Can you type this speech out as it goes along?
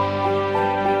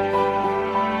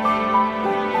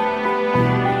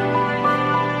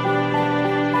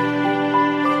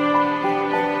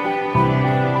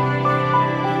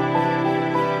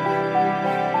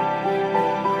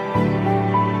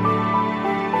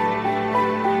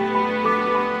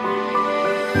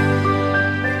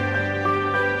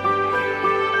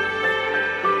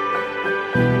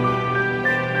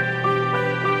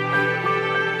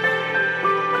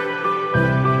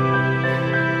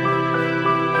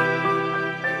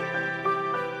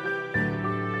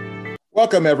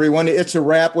Welcome, everyone. It's a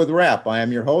Wrap with Rap. I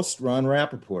am your host, Ron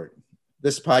Rappaport.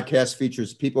 This podcast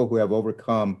features people who have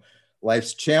overcome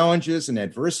life's challenges and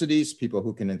adversities, people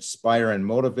who can inspire and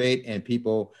motivate, and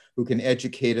people who can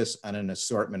educate us on an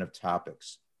assortment of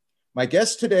topics. My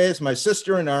guest today is my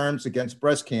sister in arms against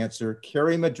breast cancer,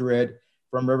 Carrie Madrid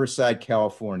from Riverside,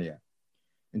 California.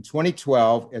 In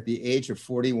 2012, at the age of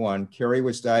 41, Carrie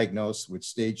was diagnosed with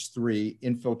stage 3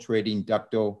 infiltrating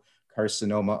ductal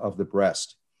carcinoma of the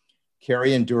breast.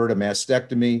 Carrie endured a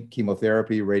mastectomy,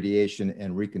 chemotherapy, radiation,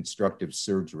 and reconstructive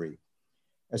surgery.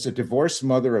 As a divorced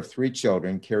mother of 3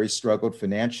 children, Carrie struggled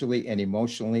financially and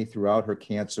emotionally throughout her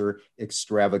cancer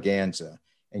extravaganza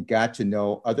and got to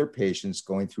know other patients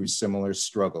going through similar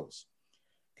struggles.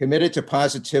 Committed to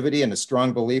positivity and a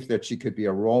strong belief that she could be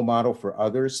a role model for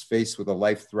others faced with a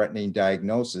life-threatening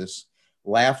diagnosis,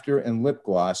 laughter and lip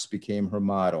gloss became her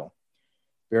motto.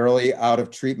 Barely out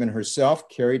of treatment herself,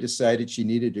 Carrie decided she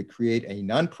needed to create a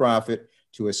nonprofit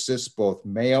to assist both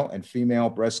male and female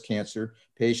breast cancer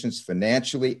patients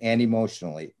financially and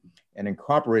emotionally, and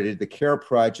incorporated the CARE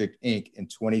Project, Inc. in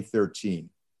 2013.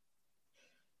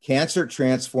 Cancer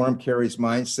transformed Carrie's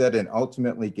mindset and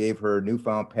ultimately gave her a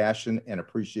newfound passion and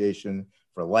appreciation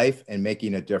for life and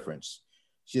making a difference.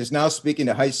 She is now speaking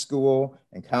to high school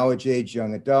and college-age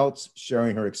young adults,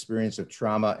 sharing her experience of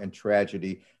trauma and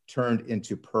tragedy turned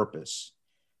into purpose.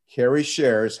 Carrie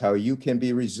shares how you can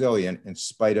be resilient in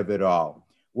spite of it all.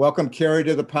 Welcome, Carrie,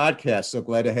 to the podcast. So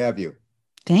glad to have you.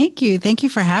 Thank you. Thank you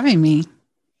for having me.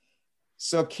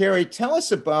 So, Carrie, tell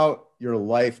us about your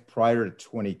life prior to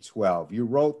 2012. You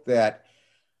wrote that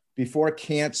before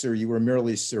cancer, you were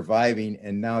merely surviving,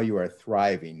 and now you are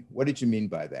thriving. What did you mean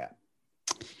by that?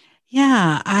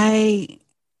 Yeah,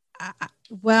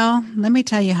 well, let me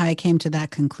tell you how I came to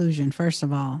that conclusion. First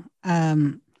of all,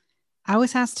 I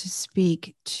was asked to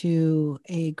speak to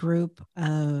a group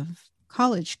of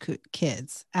college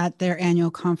kids at their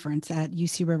annual conference at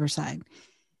UC Riverside.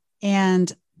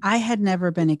 And I had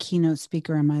never been a keynote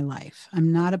speaker in my life.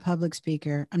 I'm not a public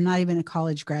speaker. I'm not even a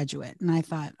college graduate. And I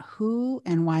thought, who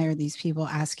and why are these people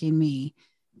asking me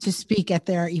to speak at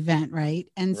their event, right?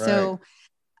 And so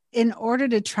in order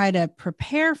to try to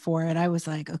prepare for it, I was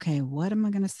like, okay, what am I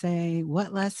going to say?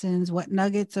 What lessons, what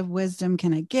nuggets of wisdom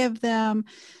can I give them?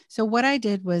 So what I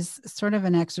did was sort of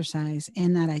an exercise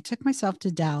in that I took myself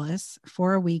to Dallas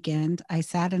for a weekend. I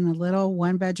sat in a little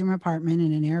 1-bedroom apartment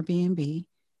in an Airbnb,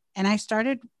 and I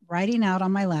started writing out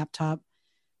on my laptop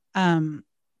from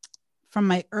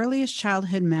my earliest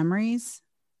childhood memories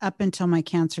up until my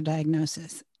cancer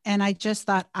diagnosis. And I just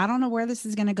thought, I don't know where this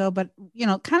is going to go, but,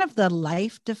 kind of the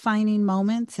life defining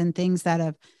moments and things that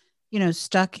have,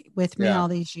 stuck with me all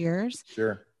these years.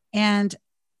 Sure. And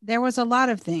there was a lot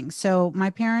of things. So my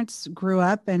parents grew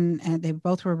up and they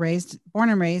both were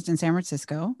born and raised in San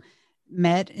Francisco,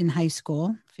 met in high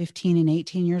school, 15 and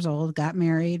 18 years old, got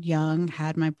married young,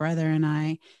 had my brother and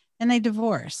I, and they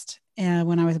divorced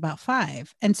when I was about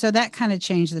 5. And so that kind of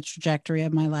changed the trajectory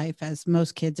of my life, as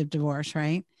most kids of divorce,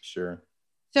 right? Sure.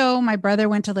 So my brother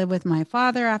went to live with my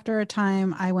father after a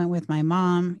time. I went with my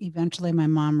mom. Eventually, my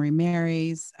mom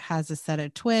remarries, has a set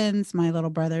of twins, my little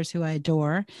brothers, who I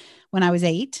adore, when I was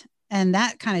 8. And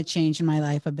that kind of changed my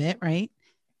life a bit, right?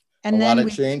 And a lot of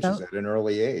changes at an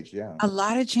early age, yeah. A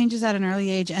lot of changes at an early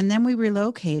age. And then we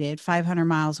relocated 500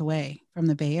 miles away from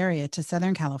the Bay Area to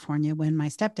Southern California when my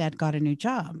stepdad got a new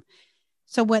job.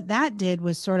 So what that did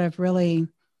was sort of really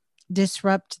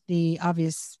disrupt the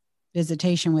obvious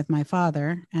visitation with my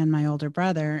father and my older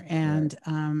brother. And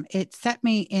it set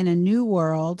me in a new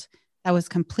world that was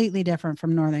completely different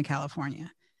from Northern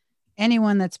California.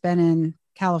 Anyone that's been in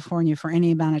California for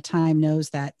any amount of time knows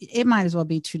that it might as well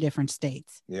be 2 different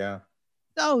states. Yeah.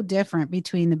 So different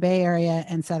between the Bay Area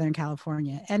and Southern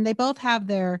California. And they both have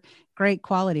their great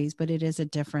qualities, but it is a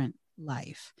different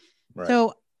life. Right.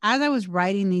 So as I was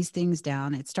writing these things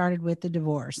down, it started with the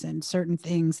divorce and certain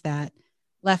things that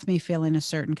left me feeling a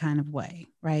certain kind of way,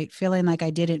 right? Feeling like I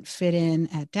didn't fit in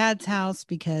at dad's house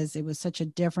because it was such a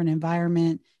different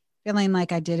environment, feeling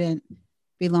like I didn't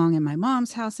belong in my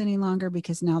mom's house any longer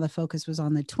because now the focus was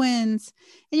on the twins.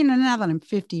 And, now that I'm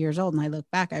 50 years old and I look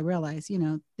back, I realize,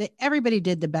 that everybody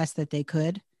did the best that they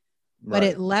could, but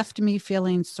it left me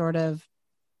feeling sort of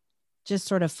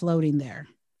floating there,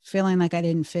 feeling like I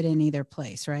didn't fit in either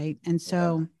place, right? And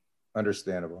so...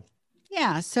 Understandable.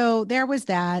 Yeah, so there was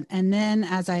that. And then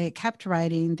as I kept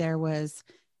writing, there was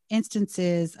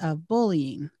instances of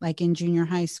bullying, like in junior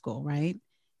high school, right?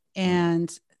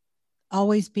 And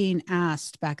always being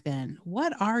asked back then,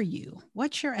 what are you?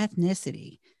 What's your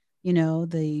ethnicity?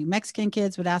 The Mexican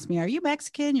kids would ask me, "Are you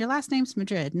Mexican? Your last name's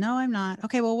Madrid." "No, I'm not."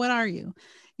 "Okay, well, what are you?"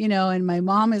 And my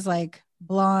mom is like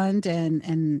blonde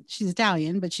and she's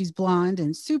Italian, but she's blonde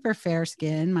and super fair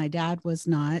skin. My dad was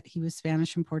not. He was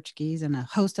Spanish and Portuguese and a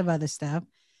host of other stuff.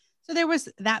 So there was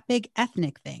that big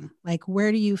ethnic thing. Like,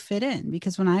 where do you fit in?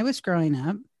 Because when I was growing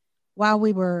up, while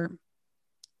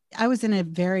I was in a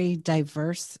very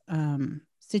diverse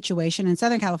situation, and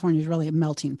Southern California is really a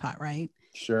melting pot, right?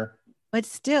 Sure. But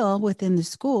still within the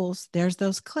schools, there's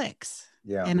those cliques.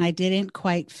 Yeah. And I didn't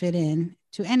quite fit in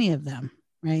to any of them,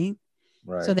 right?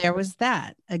 Right. So there was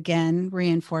that, again,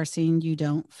 reinforcing you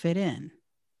don't fit in.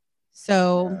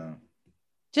 So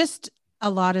just a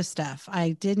lot of stuff.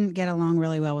 I didn't get along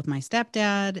really well with my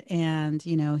stepdad, and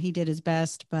he did his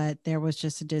best, but there was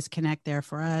just a disconnect there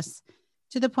for us,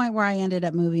 to the point where I ended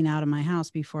up moving out of my house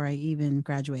before I even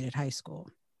graduated high school.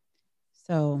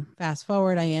 So fast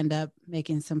forward, I end up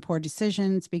making some poor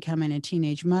decisions, becoming a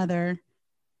teenage mother.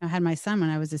 I had my son when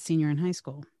I was a senior in high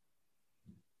school.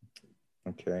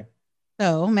 Okay.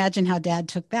 So imagine how dad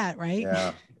took that, right?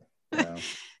 Yeah.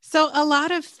 So a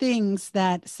lot of things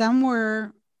that some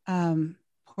were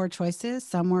poor choices,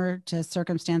 some were just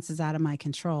circumstances out of my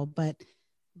control. But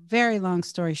very long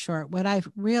story short, what I've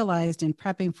realized in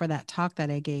prepping for that talk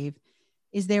that I gave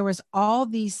is there was all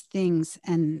these things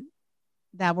and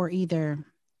that were either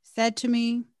said to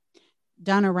me,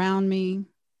 done around me,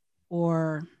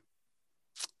 or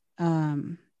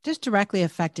just directly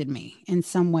affected me in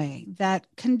some way that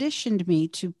conditioned me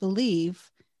to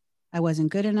believe I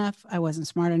wasn't good enough, I wasn't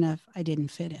smart enough, I didn't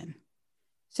fit in.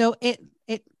 So it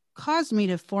caused me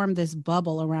to form this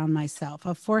bubble around myself,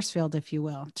 a force field, if you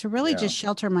will, to really just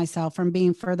shelter myself from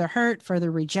being further hurt,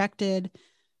 further rejected,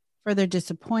 further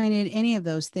disappointed, any of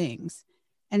those things.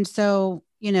 And so,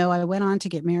 I went on to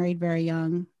get married very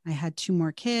young. I had 2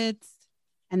 more kids,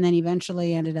 and then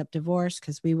eventually ended up divorced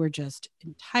because we were just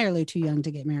entirely too young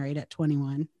to get married at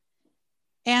 21.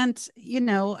 And,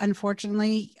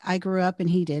 unfortunately, I grew up and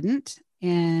he didn't.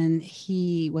 And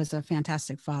he was a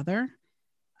fantastic father,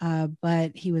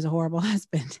 but he was a horrible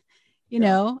husband,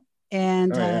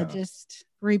 and just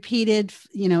repeated,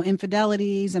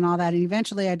 infidelities and all that. And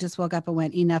eventually I just woke up and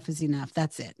went, enough is enough.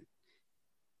 That's it.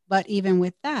 But even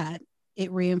with that,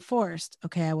 it reinforced,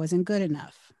 okay, I wasn't good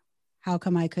enough. How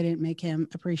come I couldn't make him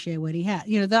appreciate what he had?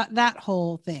 That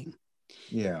whole thing.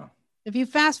 Yeah. If you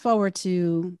fast forward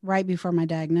to right before my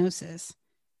diagnosis,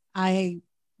 I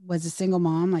was a single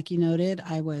mom, like you noted.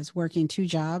 I was working 2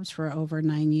 jobs for over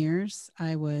 9 years.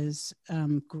 I was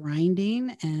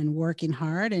grinding and working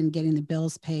hard and getting the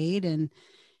bills paid. And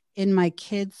in my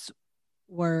kids'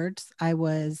 words, I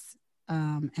was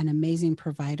an amazing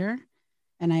provider,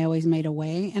 and I always made a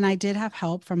way. And I did have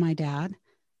help from my dad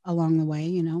along the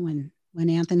way, when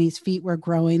Anthony's feet were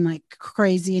growing like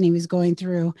crazy and he was going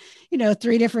through,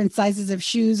 3 different sizes of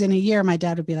shoes in a year, my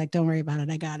dad would be like, "Don't worry about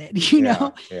it. I got it."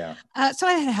 Yeah. So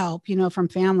I had help, from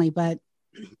family, but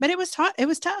it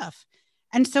was tough.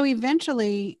 And so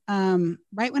eventually,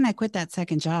 right when I quit that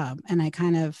second job and I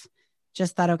kind of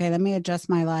just thought, okay, let me adjust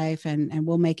my life and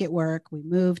we'll make it work. We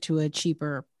moved to a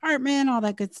cheaper apartment, all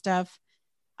that good stuff.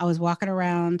 I was walking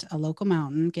around a local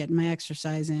mountain, getting my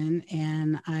exercise in,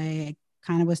 and I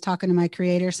kind of was talking to my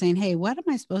creator saying, "Hey, what am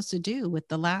I supposed to do with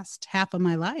the last half of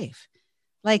my life?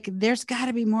 Like, there's got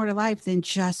to be more to life than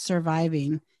just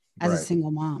surviving as a single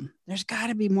mom. There's got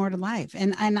to be more to life."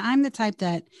 And I'm the type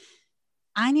that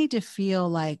I need to feel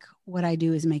like what I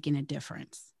do is making a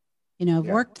difference. I've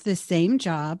worked the same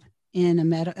job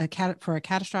in for a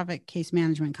catastrophic case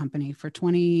management company for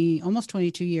almost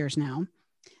 22 years now.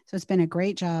 So it's been a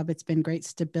great job. It's been great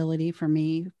stability for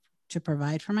me to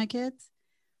provide for my kids.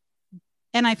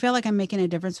 And I feel like I'm making a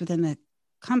difference within the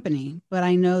company, but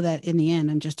I know that in the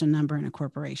end, I'm just a number in a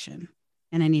corporation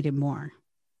and I needed more,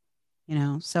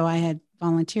 So I had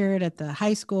volunteered at the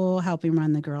high school, helping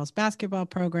run the girls basketball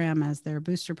program as their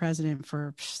booster president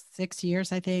for 6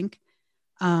 years, I think.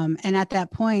 And at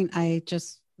that point, I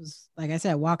just was, like I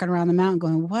said, walking around the mountain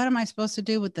going, what am I supposed to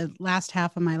do with the last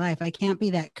half of my life? I can't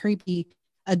be that creepy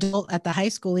adult at the high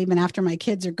school, even after my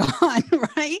kids are gone.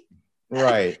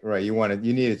 Right.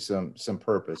 You needed some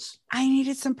purpose. I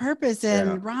needed some purpose.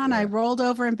 And Ron, I rolled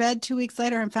over in bed 2 weeks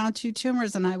later and found 2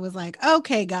 tumors. And I was like,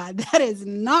 okay, God, that is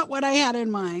not what I had in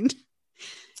mind.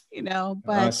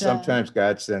 But sometimes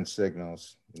God sends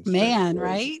signals. Man,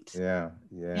 right? Yeah.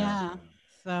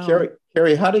 So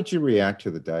Carrie, how did you react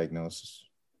to the diagnosis?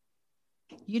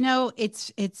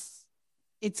 It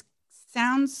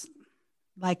sounds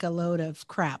like a load of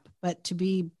crap, but to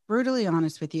be brutally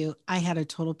honest with you, I had a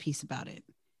total peace about it.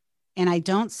 And I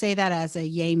don't say that as a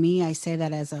yay me. I say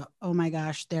that as a, oh my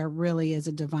gosh, there really is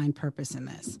a divine purpose in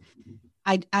this.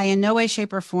 I in no way,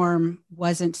 shape, or form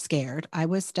wasn't scared. I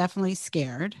was definitely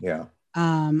scared. Yeah.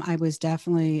 I was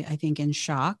definitely, I think, in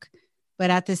shock. But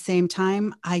at the same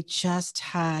time, I just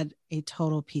had a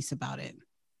total peace about it.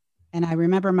 And I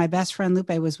remember my best friend Lupe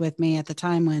was with me at the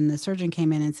time when the surgeon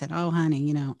came in and said, "Oh,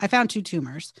 honey, I found two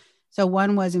tumors. So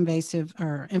one was invasive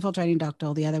or infiltrating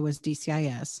ductal, the other was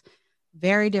DCIS.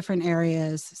 Very different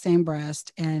areas, same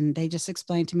breast. And they just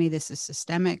explained to me this is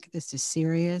systemic, this is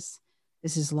serious,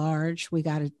 this is large. We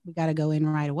gotta go in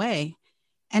right away."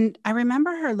 And I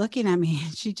remember her looking at me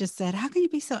and she just said, "How can you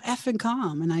be so effing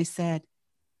calm?" And I said,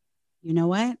 "You know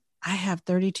what? I have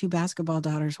 32 basketball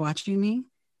daughters watching me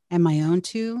and my own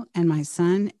two and my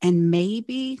son. And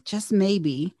maybe, just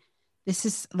maybe, this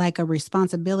is like a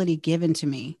responsibility given to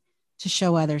me to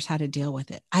show others how to deal with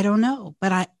it. I don't know,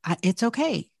 but it's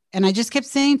okay." And I just kept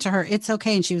saying to her, "It's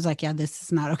okay." And she was like, "Yeah, this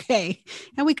is not okay."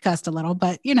 And we cussed a little,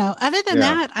 but other than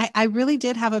Yeah. that, I really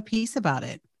did have a peace about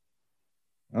it.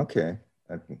 Okay.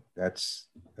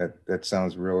 That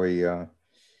sounds really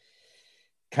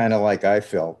kind of like I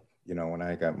felt, when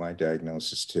I got my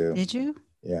diagnosis too. Did you?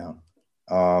 Yeah.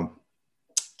 Um,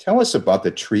 Tell us about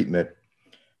the treatment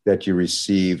that you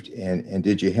received, and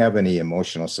did you have any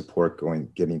emotional support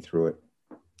getting through it?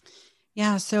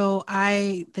 Yeah, so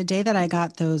the day that I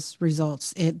got those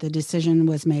results, the decision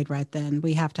was made right then.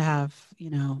 We have to have,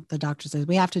 the doctor says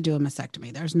we have to do a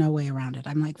mastectomy. There's no way around it.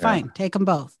 I'm like, Yeah. fine, take them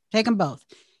both. Take them both.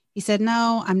 He said,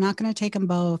 "No, I'm not going to take them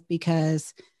both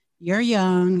because you're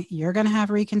young, you're going to have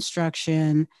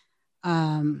reconstruction.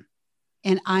 Um,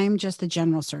 and I'm just the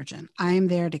general surgeon. I'm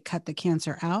there to cut the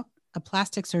cancer out. A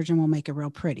plastic surgeon will make it real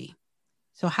pretty.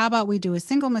 So how about we do a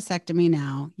single mastectomy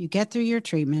now? You get through your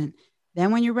treatment.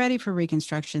 Then when you're ready for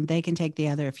reconstruction, they can take the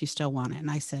other if you still want it." And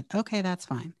I said, "Okay, that's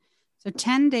fine." So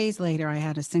 10 days later, I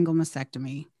had a single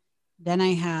mastectomy. Then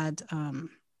I had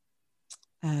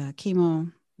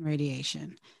chemo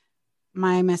radiation.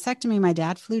 My mastectomy, my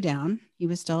dad flew down. He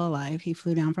was still alive. He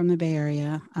flew down from the Bay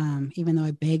Area, even though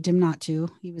I begged him not to.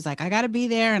 He was like, "I got to be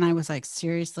there." And I was like,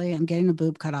 "Seriously, I'm getting a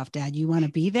boob cut off, Dad. You want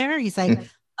to be there?" He's like,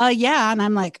 "Yeah." And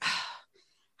I'm like,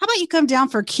 "How about you come down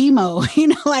for chemo?"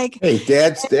 Like, Hey,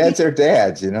 dads are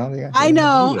dads, I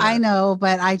know, do I that. know,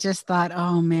 but I just thought,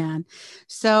 oh man.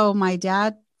 So my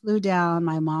dad flew down.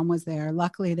 My mom was there.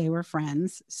 Luckily, they were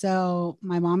friends. So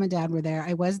my mom and dad were there.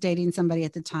 I was dating somebody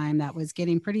at the time that was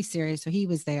getting pretty serious. So he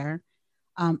was there.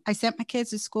 I sent my kids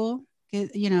to school,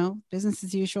 business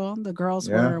as usual. The girls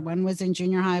Yeah. were, one was in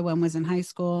junior high, one was in high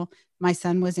school. My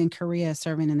son was in Korea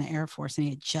serving in the Air Force and he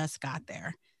had just got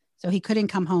there. So he couldn't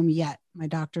come home yet. My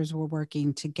doctors were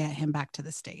working to get him back to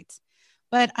the States.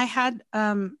 But I had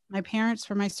my parents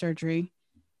for my surgery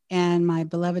and my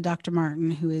beloved Dr.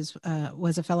 Martin, who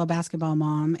was a fellow basketball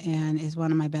mom and is one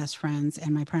of my best friends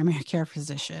and my primary care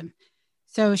physician.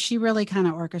 So she really kind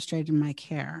of orchestrated my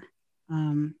care.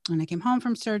 When I came home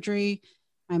from surgery,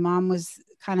 my mom was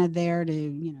kind of there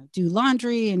to, do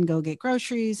laundry and go get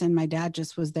groceries. And my dad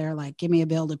just was there, like, give me a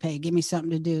bill to pay, give me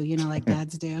something to do, like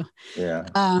dads do. Yeah.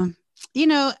 Um, you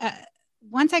know, uh,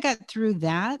 Once I got through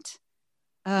that,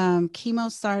 chemo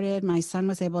started. My son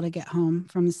was able to get home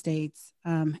from the States.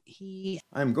 He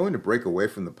I'm going to break away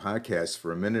from the podcast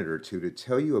for a minute or two to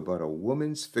tell you about a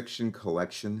woman's fiction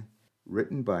collection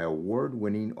written by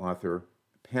award-winning author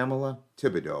Pamela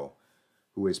Thibodeau,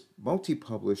 who is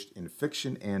multi-published in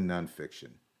fiction and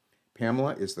nonfiction.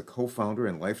 Pamela is the co-founder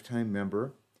and lifetime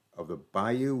member of the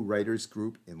Bayou Writers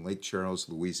Group in Lake Charles,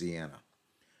 Louisiana.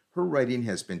 Her writing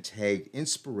has been tagged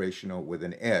inspirational with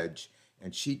an edge,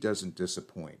 and she doesn't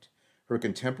disappoint. Her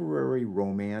contemporary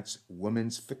romance,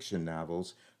 women's fiction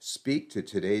novels speak to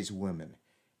today's women,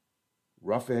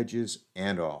 rough edges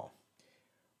and all.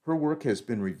 Her work has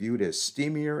been reviewed as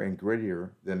steamier and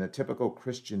grittier than a typical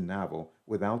Christian novel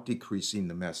without decreasing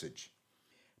the message.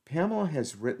 Pamela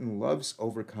has written Love's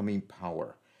Overcoming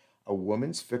Power, a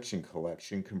woman's fiction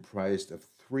collection comprised of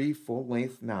 3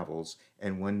 full-length novels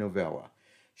and 1 novella.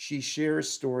 She shares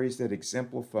stories that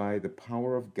exemplify the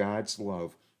power of God's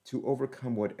love to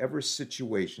overcome whatever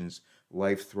situations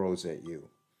life throws at you.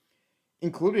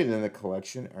 Included in the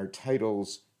collection are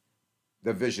titles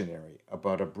The Visionary,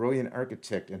 about a brilliant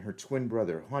architect and her twin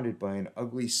brother haunted by an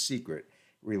ugly secret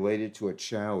related to a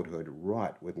childhood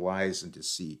wrought with lies and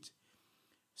deceit.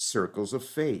 Circles of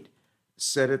Fate,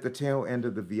 set at the tail end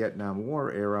of the Vietnam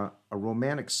War era, a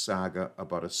romantic saga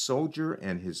about a soldier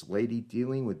and his lady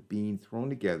dealing with being thrown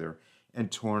together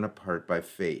and torn apart by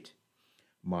fate.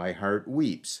 My Heart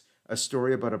Weeps, a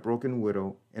story about a broken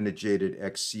widow and a jaded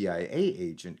ex CIA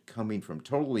agent coming from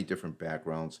totally different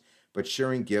backgrounds but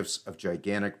sharing gifts of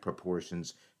gigantic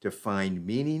proportions to find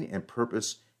meaning and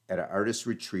purpose at an artist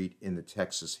retreat in the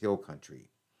Texas Hill Country.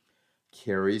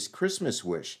 Carrie's Christmas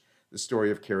Wish, the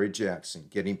story of Carrie Jackson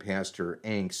getting past her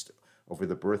angst over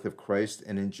the birth of Christ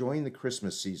and enjoying the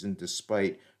Christmas season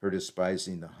despite her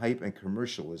despising the hype and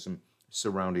commercialism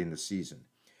surrounding the season.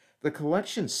 The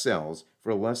collection sells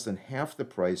for less than half the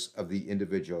price of the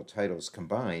individual titles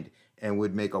combined and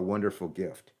would make a wonderful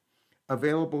gift.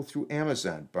 Available through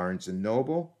Amazon, Barnes &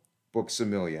 Noble, Books A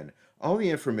Million. All the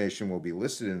information will be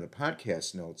listed in the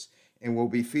podcast notes and will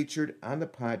be featured on the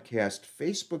podcast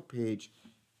Facebook page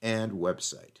and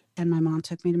website. And my mom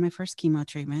took me to my first chemo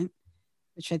treatment,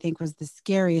 which I think was the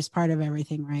scariest part of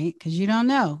everything, right? Because you don't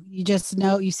know. You just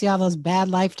know, you see all those bad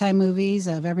Lifetime movies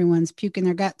of everyone's puking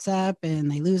their guts up and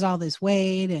they lose all this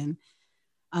weight. And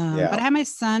but I had my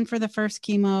son for the first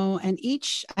chemo, and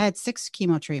I had 6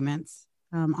 chemo treatments,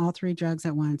 all 3 drugs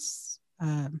at once,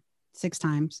 6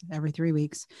 times every 3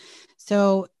 weeks.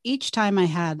 So each time I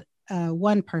had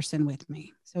one person with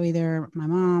me. So either my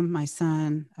mom, my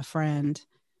son, a friend,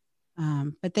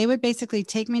 but they would basically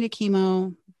take me to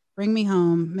chemo, bring me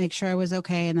home, make sure I was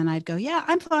okay. And then I'd go, yeah,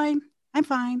 I'm fine. I'm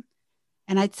fine.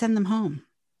 And I'd send them home.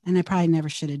 And I probably never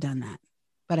should have done that,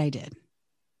 but I did.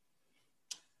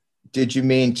 Did you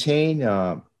maintain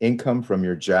income from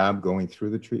your job going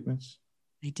through the treatments?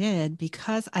 I did,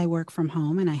 because I work from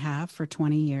home, and I have for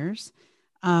 20 years.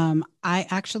 I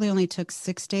actually only took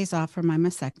 6 days off for my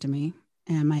mastectomy,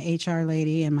 and my HR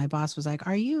lady and my boss was like,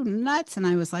 "Are you nuts?" And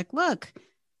I was like, "Look,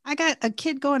 I got a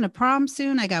kid going to prom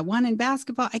soon. I got one in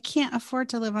basketball. I can't afford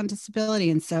to live on disability."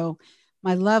 And so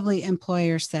my lovely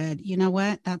employer said, "You know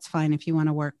what? That's fine if you want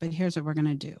to work, but here's what we're going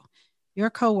to do. Your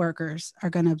coworkers are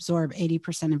going to absorb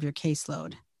 80% of your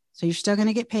caseload. So you're still going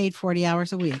to get paid 40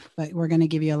 hours a week, but we're going to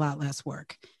give you a lot less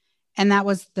work." And that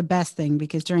was the best thing,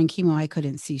 because during chemo, I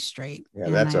couldn't see straight. Yeah,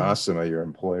 that's awesome of your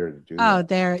employer to do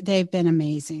that. Oh, they've been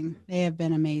amazing. They have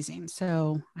been amazing.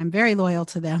 So I'm very loyal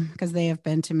to them, because they have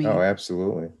been to me. Oh,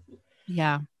 absolutely.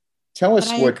 Yeah. Tell us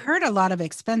I incurred a lot of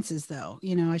expenses, though.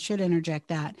 I should interject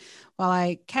that. While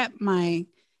I kept my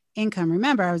income,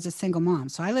 remember, I was a single mom,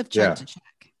 so I lived check to check.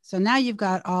 So now you've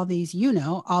got all these,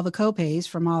 all the copays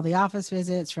from all the office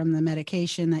visits, from the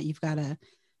medication that you've got to,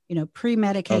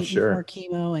 pre-medicate before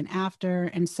chemo and after.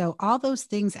 And so all those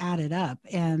things added up,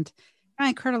 and I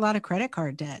incurred a lot of credit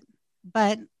card debt.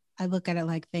 But I look at it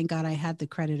like, thank God I had the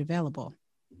credit available.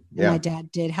 And my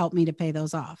dad did help me to pay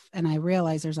those off. And I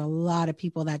realize there's a lot of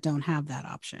people that don't have that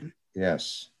option.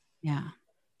 Yes. Yeah.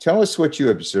 Tell us what you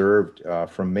observed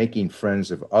from making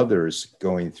friends of others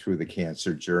going through the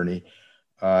cancer journey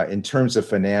in terms of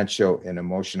financial and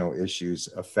emotional issues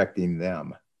affecting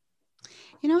them.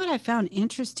 You know what I found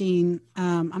interesting?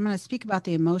 I'm going to speak about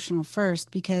the emotional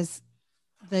first, because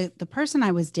the person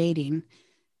I was dating,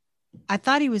 I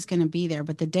thought he was going to be there,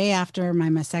 but the day after my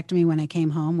mastectomy, when I came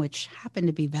home, which happened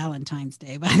to be Valentine's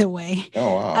Day, by the way.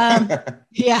 Oh, wow.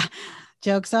 Yeah.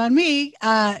 Joke's on me.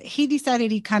 He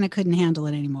decided he kind of couldn't handle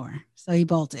it anymore. So he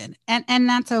bolted, and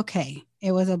that's okay.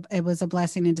 It was a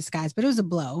blessing in disguise, but it was a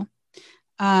blow.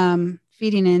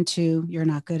 Feeding into, you're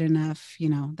not good enough,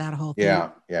 that whole thing.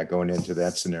 Yeah. Going into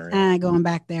that scenario. Going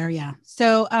back there. Yeah.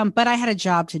 So, but I had a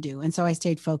job to do. And so I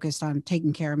stayed focused on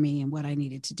taking care of me and what I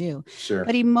needed to do. Sure.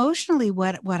 But emotionally,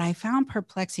 what I found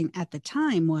perplexing at the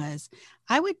time was,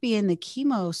 I would be in the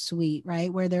chemo suite,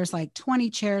 right, where there's like 20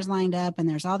 chairs lined up, and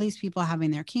there's all these people having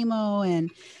their chemo,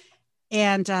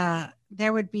 and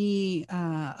there would be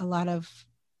a lot of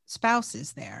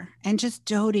spouses there, and just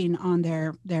doting on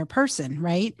their person,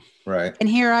 right? And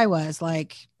here I was,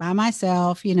 like, by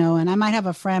myself, and I might have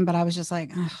a friend, but I was just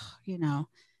like,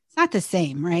 it's not the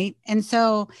same, right? And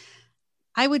so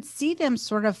I would see them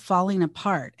sort of falling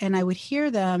apart, and I would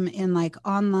hear them in like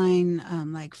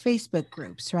online like Facebook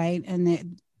groups, right?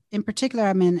 And in particular,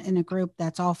 I'm in a group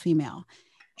that's all female,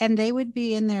 and they would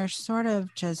be in there sort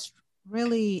of just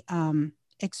really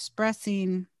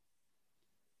expressing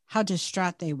how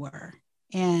distraught they were,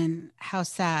 and how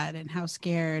sad and how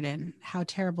scared and how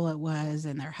terrible it was,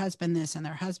 and their husband this and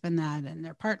their husband that and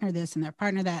their partner this and their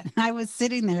partner that. And I was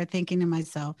sitting there thinking to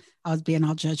myself, I was being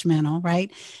all judgmental, right?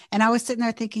 And I was sitting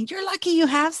there thinking, you're lucky you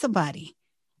have somebody.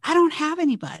 I don't have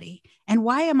anybody. And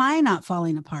why am I not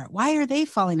falling apart? Why are they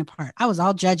falling apart? I was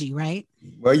all judgy, right?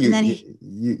 Well,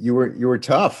 you were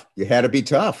tough. You had to be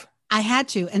tough. I had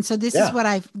to. And so this is what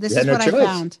I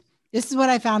found. This is what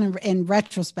I found in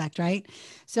retrospect, right?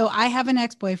 So I have an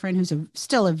ex-boyfriend who's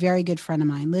still a very good friend of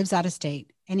mine, lives out of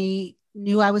state, and he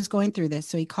knew I was going through this.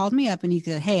 So he called me up and he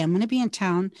said, "Hey, I'm going to be in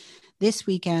town this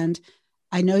weekend.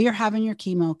 I know you're having your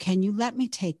chemo. Can you let me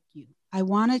take you?" I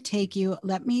want to take you.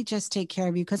 Let me just take care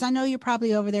of you. Cause I know you're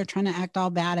probably over there trying to act all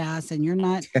badass and you're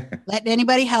not letting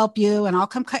anybody help you. And I'll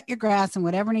come cut your grass and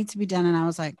whatever needs to be done. And I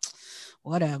was like,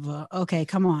 whatever. Okay,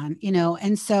 come on.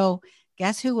 And so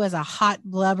guess who was a hot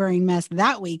blubbering mess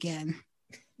that weekend?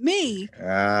 Me.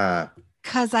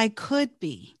 Cause I could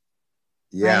be.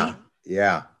 Yeah. Right?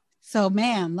 Yeah. So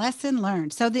man, lesson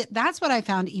learned. So that's what I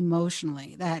found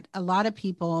emotionally, that a lot of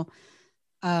people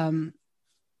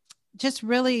just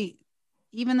really,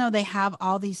 even though they have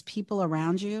all these people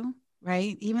around you,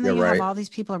 right? Even though you have all these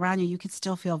people around you, you can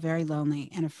still feel very lonely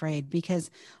and afraid because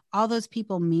all those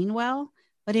people mean well,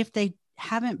 but if they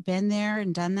haven't been there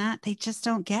and done that, they just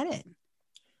don't get it.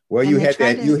 Well, you had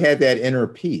that inner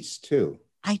peace too.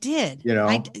 I did.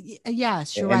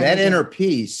 Yes, you're right. And that inner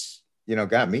peace,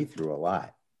 got me through a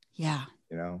lot. Yeah.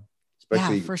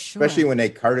 Especially, for sure. Especially when they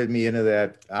carted me into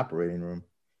that operating room.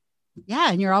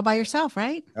 Yeah. And you're all by yourself,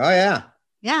 right? Oh, yeah.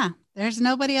 Yeah. There's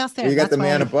nobody else there. You got the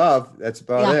man above. That's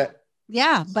about it.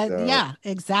 Yeah. But yeah,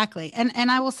 exactly.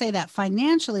 And I will say that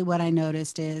financially, what I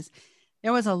noticed is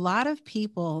there was a lot of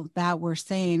people that were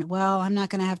saying, well, I'm not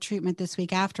going to have treatment this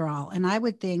week after all. And I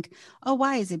would think, oh,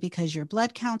 why? Is it because your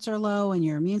blood counts are low and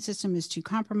your immune system is too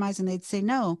compromised? And they'd say,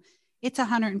 no, it's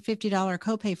 $150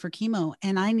 copay for chemo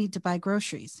and I need to buy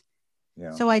groceries.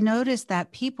 Yeah. So I noticed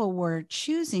that people were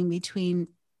choosing between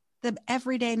the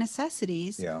everyday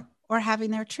necessities or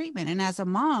having their treatment. And as a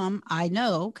mom, I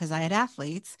know, because I had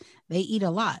athletes, they eat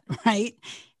a lot, right?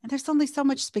 And there's only so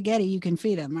much spaghetti you can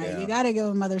feed them, right? Yeah. You got to give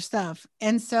them other stuff.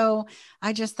 And so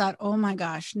I just thought, oh my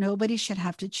gosh, nobody should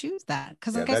have to choose that.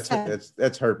 Because like I said,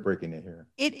 that's heartbreaking to hear.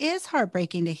 It is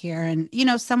heartbreaking to hear. And,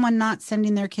 someone not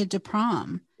sending their kid to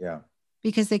prom. Yeah.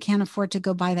 Because they can't afford to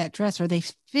go buy that dress, or they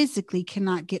physically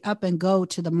cannot get up and go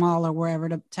to the mall or wherever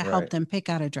to help them pick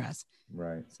out a dress.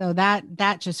 Right. So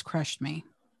that just crushed me.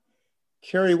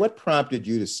 Carrie, what prompted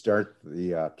you to start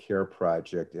the CARE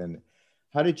project, and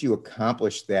how did you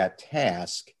accomplish that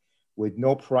task with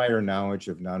no prior knowledge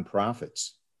of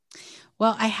nonprofits?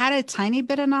 Well, I had a tiny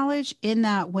bit of knowledge in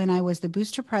that when I was the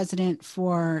booster president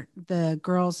for the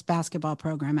girls basketball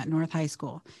program at North High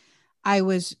School, I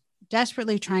was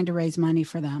desperately trying to raise money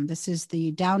for them. This is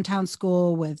the downtown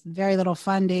school with very little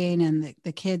funding, and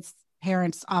the kids'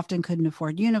 parents often couldn't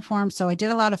afford uniforms. So I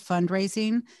did a lot of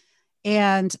fundraising,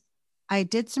 and I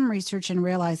did some research and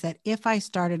realized that if I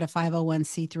started a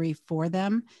 501c3 for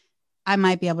them, I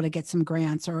might be able to get some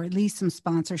grants or at least some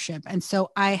sponsorship. And so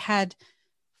I had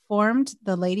formed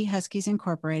the Lady Huskies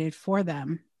Incorporated for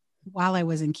them while I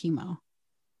was in chemo.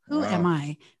 Who am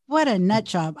I? What a nut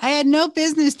job. I had no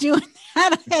business doing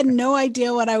that. I had no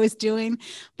idea what I was doing,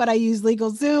 but I used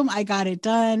LegalZoom. I got it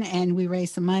done and we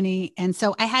raised some money. And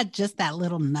so I had just that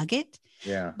little nugget.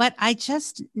 Yeah. But I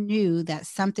just knew that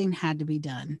something had to be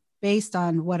done based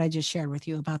on what I just shared with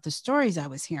you about the stories I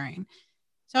was hearing.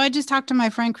 So I just talked to my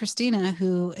friend Christina,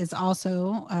 who is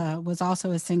also was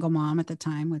also a single mom at the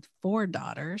time with 4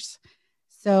 daughters.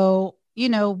 So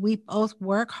we both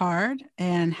work hard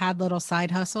and had little side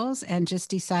hustles and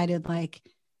just decided, like,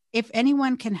 if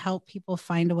anyone can help people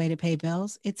find a way to pay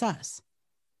bills, it's us,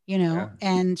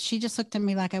 And she just looked at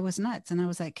me like I was nuts. And I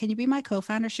was like, can you be my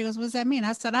co-founder? She goes, what does that mean?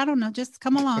 I said, I don't know. Just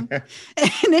come along and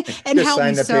just help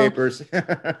sign me. The papers.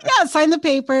 Yeah, sign the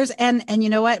papers. And you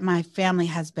know what? My family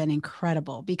has been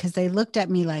incredible because they looked at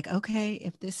me like, okay,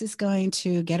 if this is going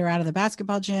to get her out of the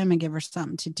basketball gym and give her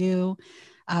something to do,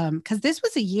 because this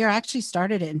was a year, I actually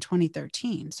started it in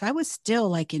 2013. So I was still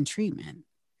like in treatment.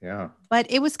 Yeah. But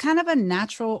it was kind of a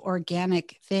natural,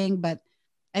 organic thing. But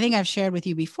I think I've shared with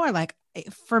you before, like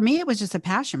for me, it was just a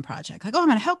passion project. Like, oh, I'm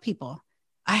going to help people.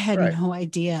 I had no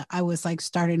idea I was like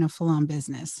starting a full-on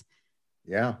business.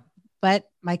 Yeah. But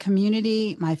my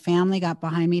community, my family got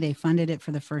behind me. They funded it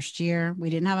for the first year. We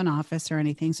didn't have an office or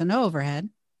anything. So no overhead.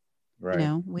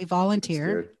 Right. We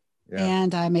volunteered. Yeah.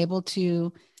 And I'm able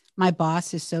to. My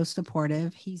boss is so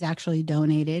supportive. He's actually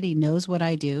donated. He knows what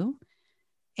I do.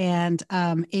 And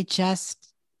I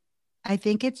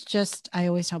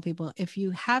always tell people, if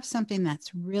you have something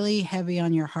that's really heavy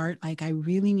on your heart, like I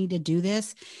really need to do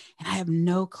this and I have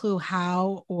no clue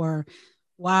how or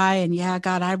why, and yeah,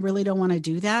 God, I really don't want to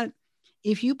do that.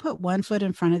 If you put one foot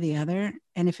in front of the other,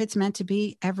 and if it's meant to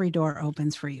be, every door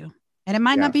opens for you. And it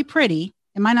might not be pretty.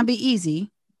 It might not be easy,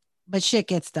 but shit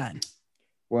gets done.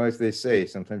 Well, as they say,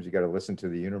 sometimes you got to listen to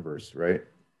the universe, right?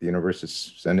 The universe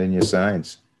is sending you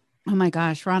signs. Oh my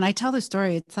gosh, Ron, I tell the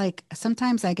story. It's like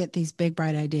sometimes I get these big,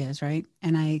 bright ideas, right?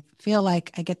 And I feel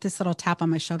like I get this little tap on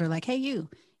my shoulder, like, hey, you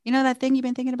know that thing you've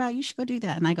been thinking about? You should go do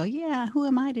that. And I go, yeah, who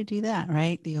am I to do that,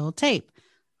 right? The old tape.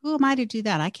 Who am I to do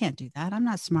that? I can't do that. I'm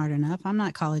not smart enough. I'm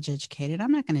not college educated.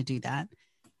 I'm not going to do that.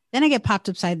 Then I get popped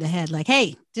upside the head, like,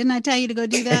 hey, didn't I tell you to go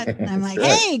do that? And I'm like,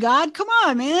 right. hey, God, come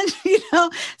on, man,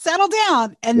 settle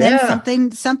down. And then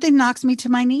Yeah. something knocks me to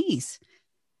my knees.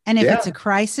 And if it's Yeah. a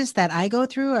crisis that I go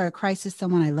through or a crisis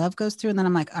someone I love goes through, and then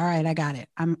I'm like, all right, I got it.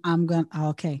 I'm going,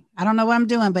 okay. I don't know what I'm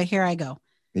doing, but here I go.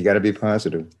 You got to be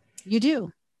positive. You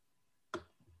do.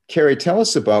 Carrie, tell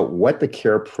us about what the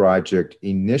CARE project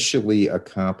initially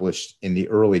accomplished in the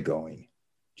early going,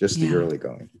 just the early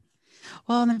going.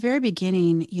 Well, in the very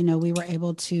beginning, we were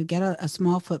able to get a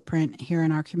small footprint here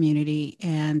in our community,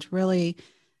 and really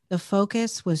the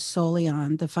focus was solely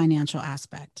on the financial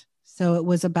aspect. So it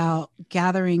was about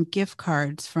gathering gift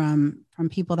cards from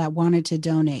people that wanted to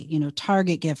donate,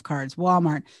 Target gift cards,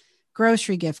 Walmart,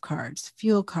 grocery gift cards,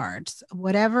 fuel cards,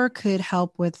 whatever could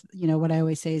help with, what I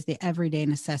always say is the everyday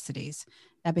necessities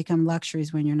that become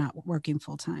luxuries when you're not working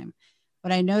full time.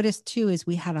 What I noticed too is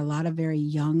we had a lot of very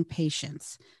young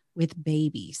patients with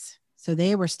babies. So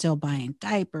they were still buying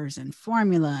diapers and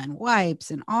formula and wipes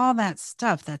and all that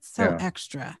stuff that's so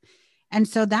extra. And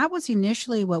so that was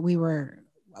initially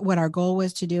what our goal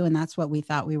was to do. And that's what we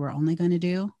thought we were only going to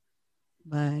do,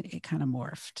 but it kind of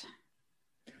morphed.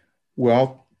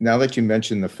 Well, now that you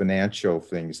mentioned the financial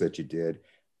things that you did,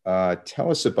 tell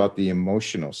us about the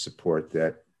emotional support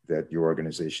that your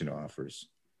organization offers.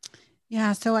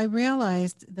 Yeah, so I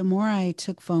realized the more I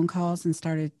took phone calls and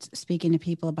started speaking to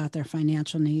people about their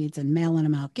financial needs and mailing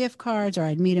them out gift cards, or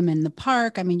I'd meet them in the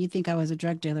park. I mean, you think I was a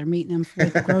drug dealer meeting them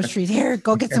with groceries. Here,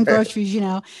 go get some groceries,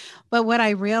 But what I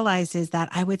realized is that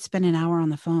I would spend an hour on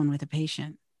the phone with a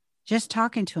patient, just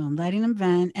talking to them, letting them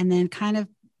vent, and then kind of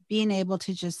being able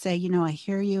to just say, I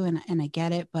hear you and I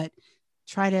get it, but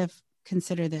try to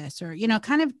consider this, or,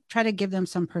 kind of try to give them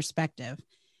some perspective.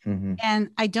 Mm-hmm.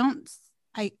 And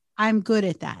I'm good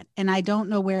at that. And I don't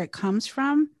know where it comes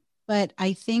from, but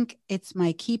I think it's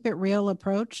my keep it real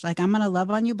approach. Like, I'm going to love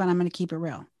on you, but I'm going to keep it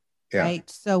real. Yeah. Right.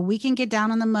 So we can get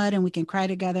down on the mud and we can cry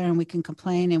together and we can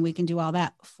complain and we can do all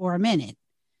that for a minute.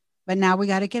 But now we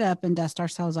got to get up and dust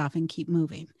ourselves off and keep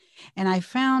moving. And I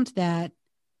found that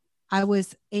I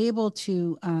was able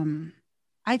to,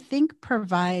 I think,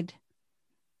 provide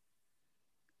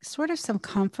sort of some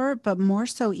comfort, but more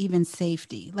so even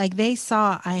safety. Like, they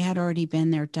saw I had already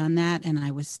been there, done that, and I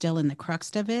was still in the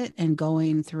crux of it and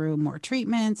going through more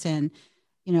treatments, and,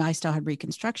 I still had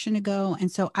reconstruction to go. And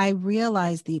so I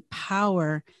realized the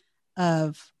power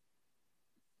of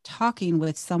talking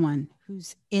with someone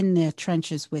who's in the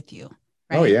trenches with you.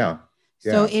 Right? Oh, yeah.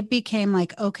 So it became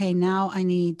like, okay, now I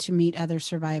need to meet other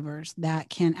survivors that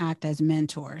can act as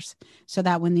mentors, so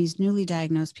that when these newly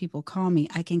diagnosed people call me,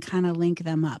 I can kind of link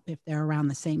them up if they're around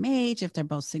the same age, if they're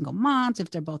both single moms, if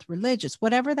they're both religious,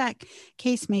 whatever that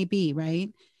case may be.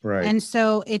 Right. Right. And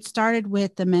so it started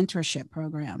with the mentorship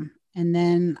program. And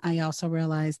then I also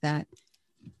realized that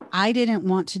I didn't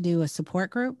want to do a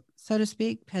support group, so to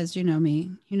speak, because you know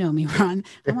me, Ron,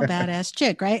 I'm a badass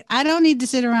chick, right? I don't need to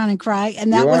sit around and cry.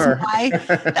 And that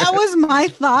was my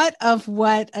thought of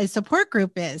what a support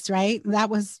group is, right? That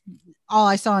was all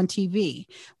I saw on TV.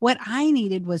 What I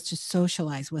needed was to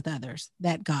socialize with others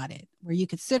that got it, where you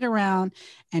could sit around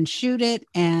and shoot it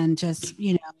and just,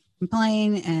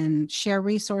 complain and share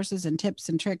resources and tips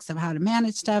and tricks of how to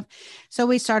manage stuff. So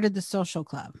we started the social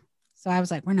club. So I was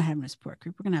like, we're not having a support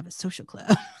group. We're going to have a social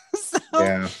club.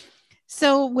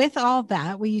 So with all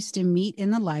that, we used to meet in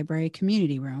the library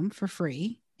community room for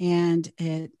free. And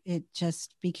it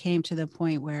just became to the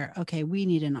point where, okay, we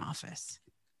need an office.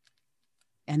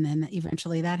 And then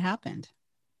eventually that happened.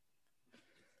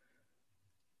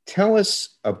 Tell us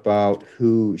about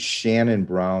who Shannon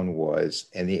Brown was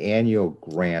and the annual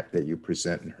grant that you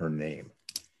present in her name.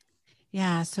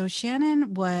 Yeah, so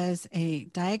Shannon was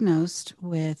diagnosed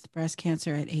with breast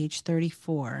cancer at age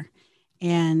 34,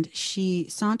 and she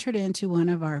sauntered into one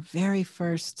of our very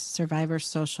first Survivor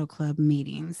Social Club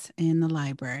meetings in the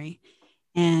library.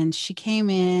 And she came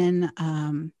in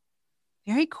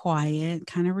very quiet,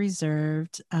 kind of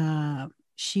reserved. All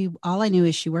I knew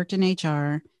is she worked in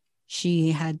HR.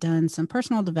 She had done some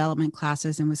personal development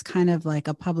classes and was kind of like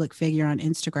a public figure on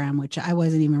Instagram, which I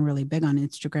wasn't even really big on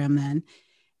Instagram then.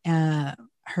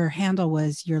 Her handle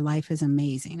was "Your Life is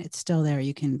Amazing." It's still there.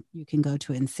 You can go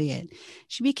to it and see it.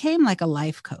 She became like a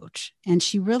life coach, and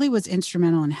she really was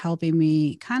instrumental in helping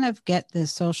me kind of get the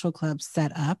social club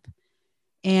set up.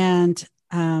 And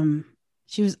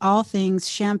she was all things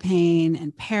champagne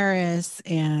and Paris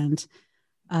and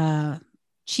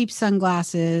cheap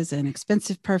sunglasses and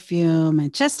expensive perfume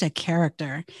and just a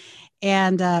character.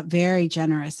 And very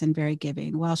generous and very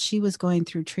giving. While she was going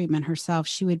through treatment herself,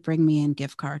 she would bring me in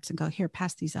gift cards and go, here,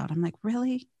 pass these out. I'm like,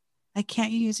 really? Like,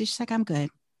 can't you use these? She's like, I'm good.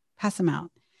 Pass them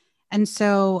out. And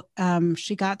so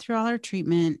she got through all her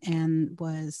treatment and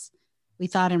we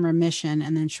thought, in remission.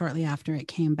 And then shortly after, it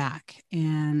came back.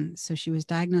 And so she was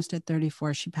diagnosed at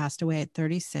 34. She passed away at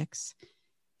 36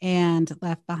 and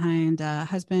left behind a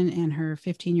husband and her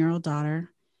 15-year-old daughter.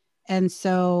 And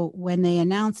so when they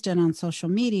announced it on social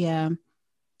media,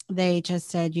 they just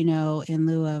said, in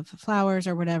lieu of flowers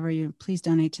or whatever, you please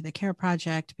donate to the Care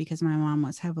Project, because my mom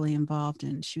was heavily involved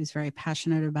and she was very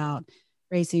passionate about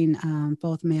raising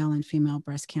both male and female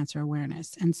breast cancer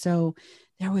awareness. And so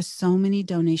there was so many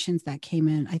donations that came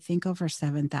in, I think over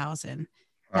 7,000,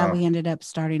 that we ended up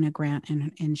starting a grant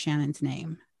in Shannon's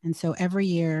name. And so every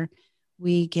year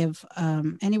we give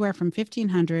anywhere from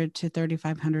 $1,500 to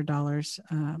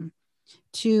 $3,500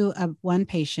 to one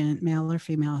patient, male or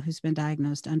female, who's been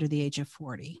diagnosed under the age of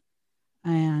 40.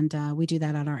 And we do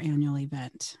that at our annual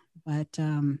event. But,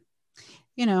 I'm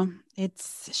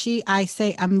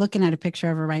looking at a picture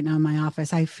of her right now in my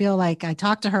office. I feel like I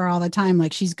talk to her all the time,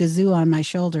 like she's Gazoo on my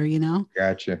shoulder,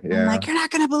 Gotcha. Yeah. I'm like, you're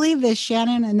not going to believe this,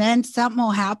 Shannon. And then something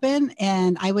will happen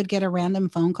and I would get a random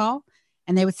phone call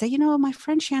and they would say, my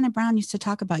friend Shannon Brown used to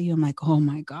talk about you. I'm like, oh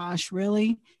my gosh,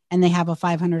 really? And they have a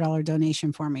 $500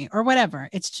 donation for me or whatever.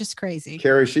 It's just crazy.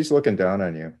 Carrie, she's looking down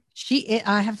on you.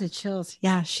 I have the chills.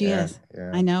 Yeah, she is.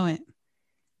 Yeah. I know it.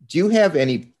 Do you have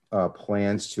any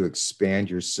plans to expand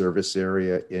your service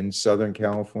area in Southern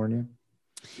California?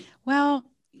 Well,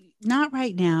 not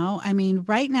right now. I mean,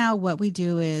 right now, what we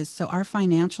do is, so our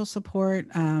financial support,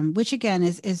 which again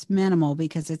is minimal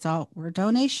because we're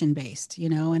donation based,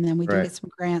 and then we do get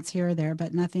some grants here or there,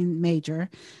 but nothing major.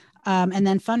 And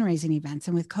then fundraising events.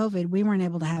 And with COVID, we weren't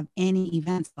able to have any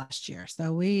events last year.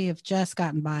 So we have just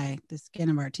gotten by the skin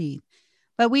of our teeth.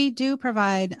 But we do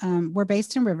provide, we're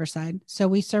based in Riverside. So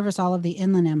we service all of the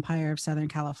Inland Empire of Southern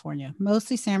California,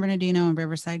 mostly San Bernardino and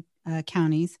Riverside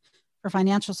counties for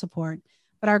financial support.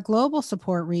 But our global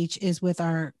support reach is with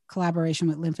our collaboration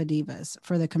with Lymphedivas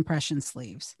for the compression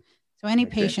sleeves. So any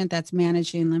patient that's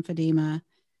managing lymphedema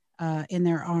in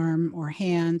their arm or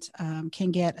hand can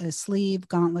get a sleeve,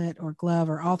 gauntlet, or glove,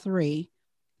 or all three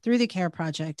through the Care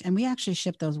Project. And we actually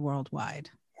ship those worldwide.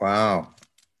 Wow.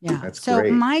 Yeah. That's so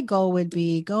great. My goal would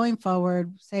be going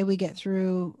forward, say we get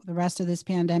through the rest of this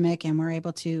pandemic and we're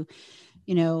able to,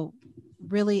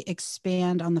 really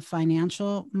expand on the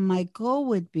financial. My goal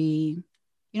would be,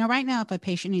 right now, if a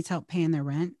patient needs help paying their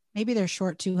rent, maybe they're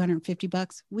short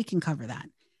 $250, we can cover that.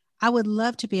 I would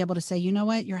love to be able to say, you know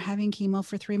what, you're having chemo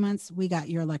for 3 months. We got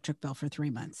your electric bill for 3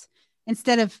 months.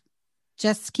 Instead of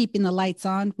just keeping the lights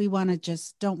on, we want to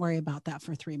just don't worry about that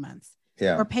for 3 months.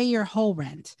 Yeah. Or pay your whole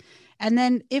rent. And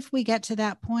then if we get to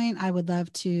that point, I would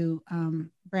love to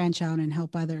branch out and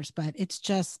help others. But it's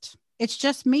just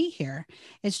me here.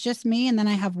 It's just me. And then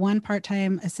I have one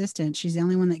part-time assistant. She's the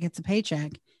only one that gets a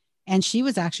paycheck. And she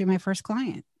was actually my first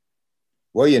client.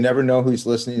 Well, you never know who's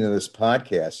listening to this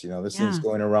podcast. This thing's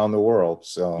going around the world.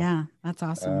 So yeah, that's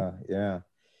awesome. Yeah.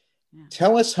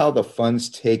 Tell us how the funds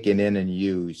taken in and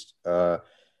used. Does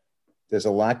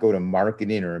a lot go to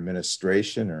marketing or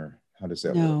administration, or how does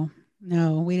that work?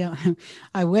 No, we don't.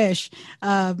 I wish.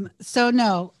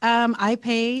 I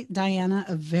pay Diana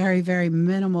a very, very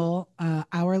minimal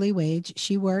hourly wage.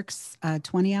 She works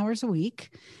 20 hours a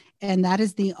week, and that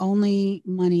is the only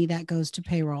money that goes to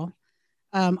payroll.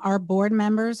 Our board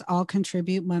members all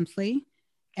contribute monthly,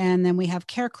 and then we have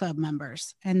Care Club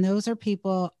members, and those are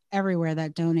people everywhere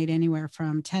that donate anywhere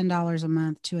from $10 a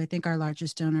month to, I think our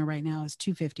largest donor right now is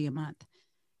 $250 a month.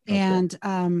 Okay.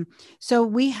 And so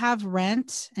we have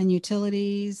rent and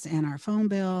utilities and our phone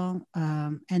bill,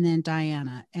 and then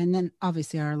Diana, and then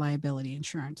obviously our liability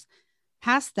insurance.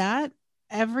 Past that,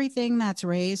 everything that's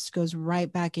raised goes right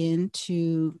back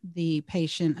into the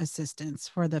patient assistance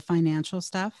for the financial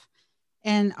stuff.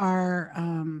 And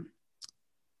our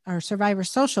survivor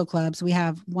social clubs, we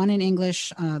have one in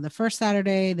English the first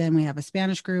Saturday, then we have a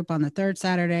Spanish group on the third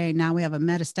Saturday. Now we have a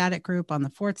metastatic group on the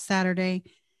fourth Saturday.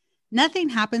 Nothing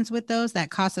happens with those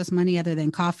that costs us money other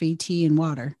than coffee, tea, and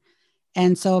water.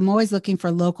 And so I'm always looking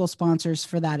for local sponsors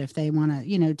for that if they want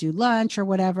to, do lunch or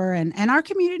whatever. And our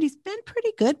community's been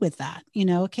pretty good with that.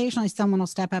 Occasionally someone will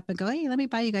step up and go, hey, let me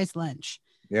buy you guys lunch.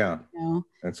 Yeah.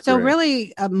 That's so great.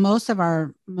 Really most of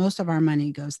our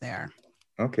money goes there.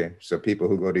 Okay. So people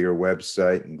who go to your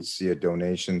website and see a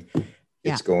donation,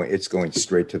 it's going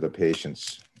straight to the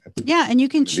patients. Yeah. And you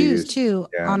can choose too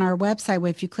on our website.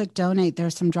 If you click donate,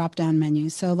 there's some drop down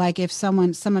menus. So like if some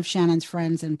of Shannon's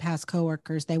friends and past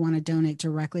coworkers, they want to donate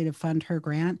directly to fund her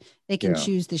grant, they can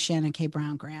choose the Shannon K.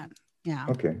 Brown grant. Yeah.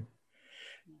 Okay.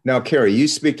 Now, Carrie, you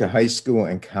speak to high school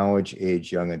and college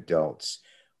age young adults.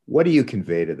 What do you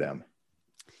convey to them?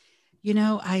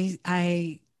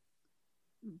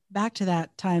 back to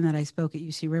that time that I spoke at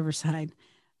UC Riverside.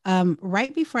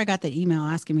 Right before I got the email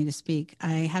asking me to speak,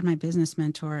 I had my business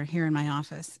mentor here in my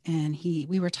office, and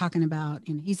we were talking about,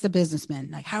 he's the businessman,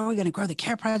 like, how are we going to grow the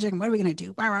care project and what are we going to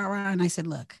do? Rah, rah, rah. And I said,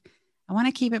 look, I want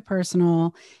to keep it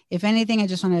personal. If anything, I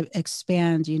just want to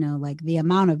expand, like the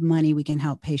amount of money we can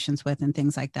help patients with and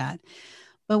things like that.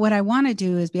 But what I want to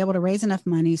do is be able to raise enough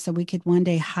money so we could one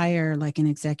day hire like an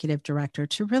executive director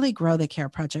to really grow the care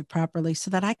project properly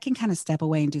so that I can kind of step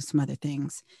away and do some other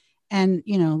things and,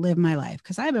 live my life.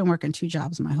 Cause I've been working 2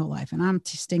 jobs my whole life and I'm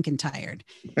stinking tired.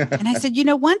 And I said,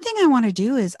 one thing I want to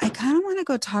do is I kind of want to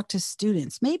go talk to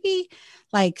students, maybe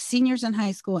like seniors in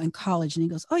high school and college. And he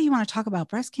goes, oh, you want to talk about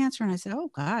breast cancer? And I said,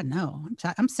 oh God, no,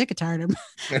 I'm sick and tired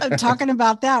of talking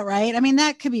about that. Right. I mean,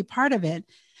 that could be part of it.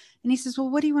 And he says, well,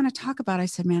 what do you want to talk about? I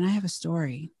said, man, I have a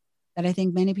story that I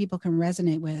think many people can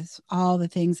resonate with. All the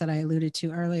things that I alluded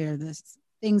to earlier, the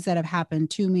things that have happened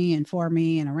to me and for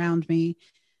me and around me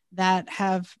that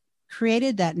have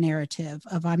created that narrative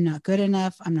of I'm not good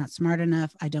enough, I'm not smart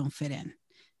enough, I don't fit in.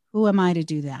 Who am I to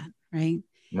do that? Right.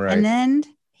 And then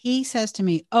he says to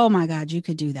me, oh my God, you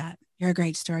could do that. You're a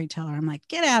great storyteller. I'm like,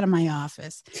 get out of my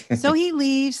office. So he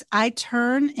leaves. I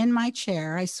turn in my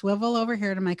chair. I swivel over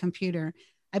here to my computer.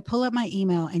 I pull up my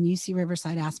email and UC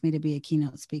Riverside asked me to be a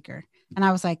keynote speaker. And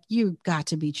I was like, you got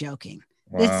to be joking.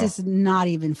 Wow. This is not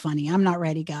even funny. I'm not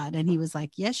ready, God. And he was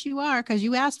like, yes, you are, because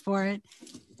you asked for it.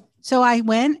 So I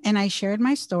went and I shared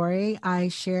my story. I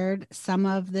shared some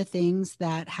of the things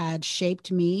that had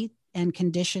shaped me and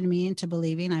conditioned me into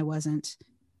believing I wasn't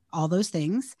all those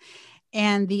things.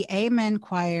 And the Amen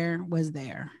choir was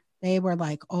there. They were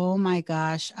like, oh my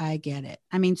gosh, I get it.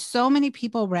 I mean, so many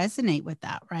people resonate with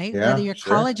that, right? Yeah, whether you're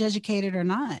college educated or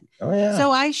not. Oh, yeah.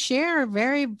 So I share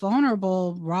very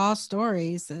vulnerable, raw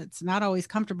stories. It's not always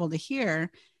comfortable to hear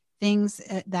things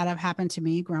that have happened to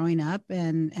me growing up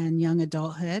and young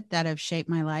adulthood that have shaped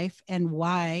my life and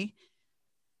why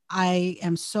I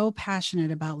am so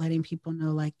passionate about letting people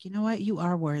know, like, you know what, you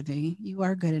are worthy. You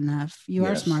are good enough. You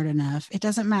are smart enough. It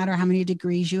doesn't matter how many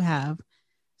degrees you have.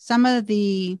 Some of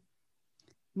the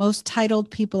most titled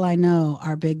people I know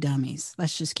are big dummies.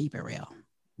 Let's just keep it real.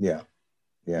 Yeah.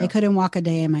 They couldn't walk a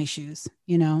day in my shoes,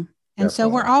 And Definitely. So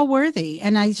we're all worthy.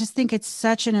 And I just think it's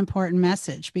such an important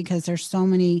message because there's so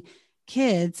many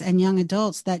kids and young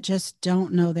adults that just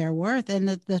don't know their worth. And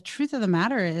the truth of the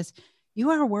matter is you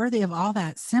are worthy of all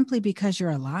that simply because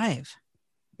you're alive.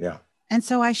 Yeah. And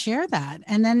so I share that.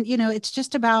 And then, it's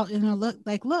just about,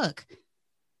 look,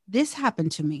 this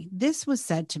happened to me. This was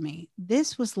said to me.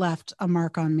 This was left a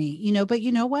mark on me, but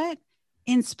you know what?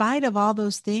 In spite of all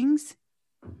those things,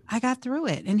 I got through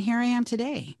it. And here I am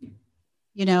today,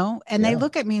 and they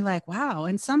look at me like, wow.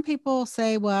 And some people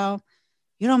say, well,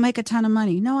 you don't make a ton of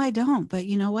money. No, I don't. But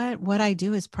you know what? What I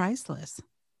do is priceless.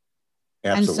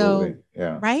 Absolutely.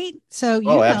 And so, right.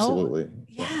 So, absolutely.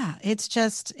 Yeah. It's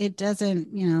just, it doesn't,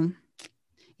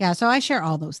 yeah. So I share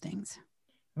all those things.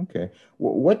 Okay.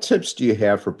 Well, what tips do you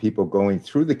have for people going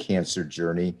through the cancer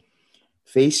journey,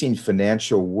 facing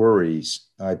financial worries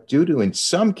due to, in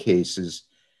some cases,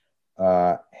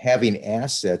 having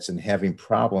assets and having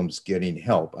problems getting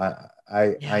help?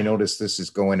 I noticed this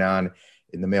is going on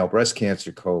in the Male Breast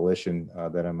Cancer Coalition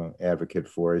that I'm an advocate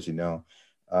for, as you know.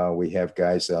 We have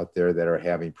guys out there that are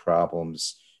having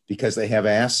problems because they have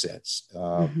assets.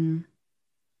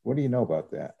 What do you know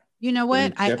about that? You know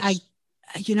what?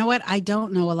 I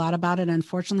don't know a lot about it,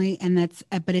 unfortunately. And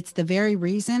but it's the very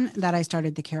reason that I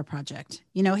started the CARE project.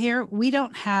 Here we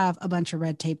don't have a bunch of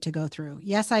red tape to go through.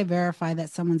 Yes, I verify that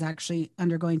someone's actually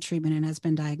undergoing treatment and has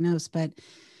been diagnosed, but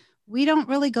we don't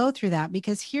really go through that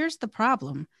because here's the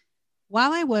problem.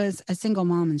 While I was a single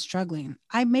mom and struggling,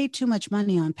 I made too much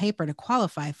money on paper to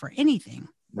qualify for anything,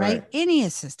 right? Any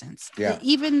assistance. Yeah.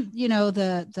 Even,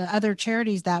 the other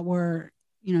charities that were,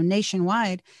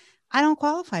 nationwide, I don't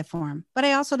qualify for them, but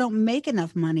I also don't make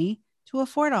enough money to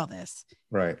afford all this.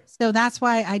 Right. So that's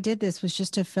why I did this, was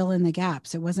just to fill in the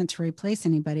gaps. It wasn't to replace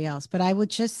anybody else, but I would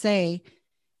just say,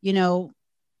 you've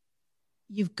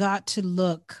got to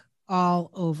look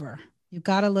all over. You've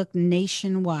got to look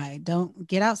nationwide. Don't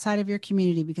get outside of your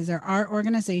community because there are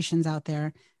organizations out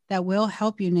there that will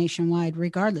help you nationwide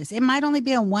regardless. It might only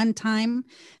be a one-time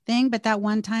thing, but that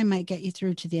one time might get you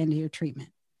through to the end of your treatment.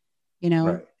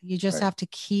 You just have to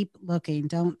keep looking.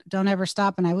 Don't ever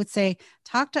stop. And I would say,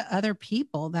 talk to other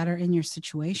people that are in your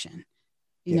situation,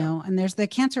 you know, and there's the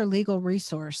Cancer Legal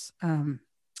Resource.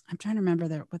 I'm trying to remember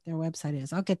what their website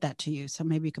is. I'll get that to you. So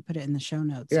maybe you could put it in the show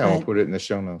notes. Yeah, I'll put it in the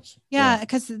show notes. Yeah,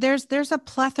 because there's a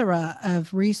plethora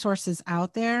of resources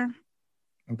out there.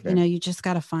 Okay. You just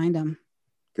got to find them.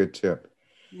 Good tip.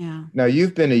 Yeah. Now,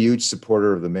 you've been a huge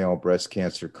supporter of the Male Breast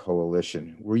Cancer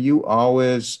Coalition. Were you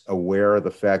always aware of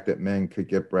the fact that men could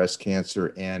get breast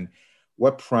cancer? And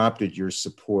what prompted your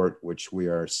support, which we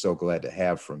are so glad to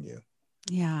have from you?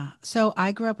 Yeah. So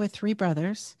I grew up with three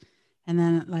brothers. And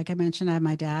then, like I mentioned, I have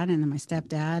my dad and then my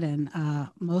stepdad, and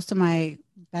most of my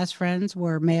best friends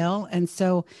were male. And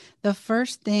so the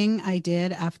first thing I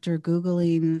did after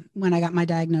Googling when I got my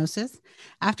diagnosis,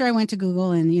 after I went to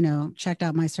Google and, checked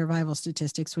out my survival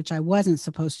statistics, which I wasn't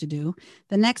supposed to do,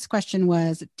 the next question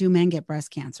was, do men get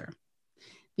breast cancer?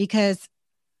 Because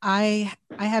I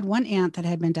had one aunt that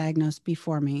had been diagnosed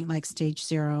before me, like stage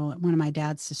 0, one of my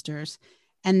dad's sisters.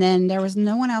 And then there was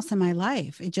no one else in my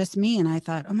life. It just me. And I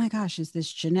thought, oh my gosh, is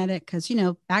this genetic? Because,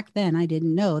 back then I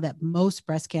didn't know that most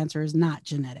breast cancer is not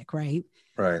genetic, right?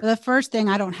 Right. So the first thing,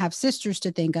 I don't have sisters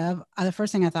to think of. The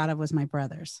first thing I thought of was my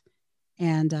brothers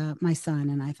and my son.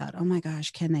 And I thought, oh my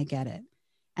gosh, can they get it?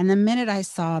 And the minute I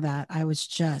saw that, I was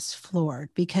just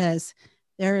floored because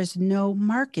there is no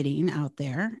marketing out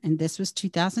there. And this was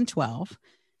 2012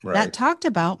 Right. that talked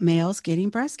about males getting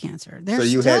breast cancer. They're So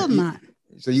you still had, not.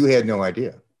 So you had no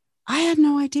idea. I had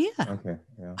no idea. Okay.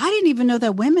 Yeah. I didn't even know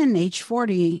that women age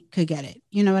 40 could get it.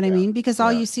 You know what I mean? Because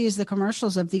all you see is the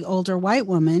commercials of the older white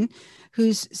woman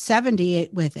who's 70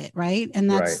 with it, right? And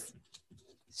that's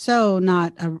so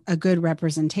not a good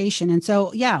representation. And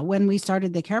so, when we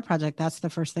started the CARE Project, that's the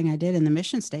first thing I did in the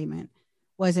mission statement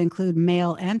was include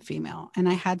male and female. And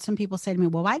I had some people say to me,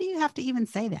 well, why do you have to even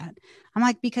say that? I'm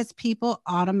like, because people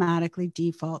automatically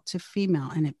default to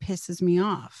female and it pisses me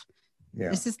off. Yeah.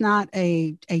 This is not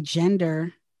a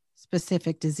gender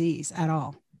specific disease at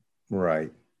all.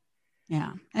 Right.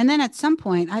 Yeah. And then at some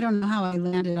point, I don't know how I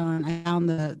found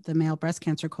the Male Breast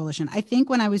Cancer Coalition. I think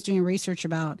when I was doing research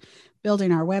about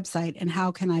building our website and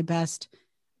how can I best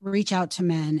reach out to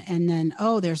men, and then,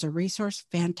 there's a resource.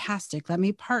 Fantastic. Let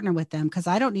me partner with them because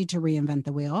I don't need to reinvent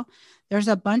the wheel. There's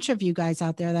a bunch of you guys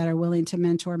out there that are willing to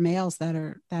mentor males that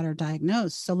are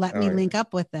diagnosed. So let me link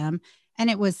up with them. And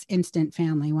it was instant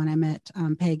family when I met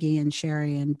Peggy and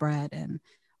Sherry and Brett and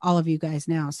all of you guys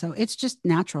now. So it's just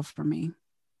natural for me.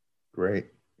 Great.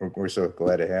 We're so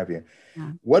glad to have you.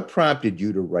 Yeah. What prompted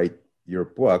you to write your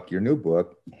new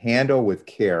book, Handle with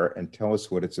Care, and tell us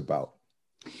what it's about?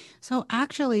 So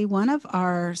actually, one of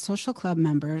our social club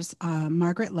members,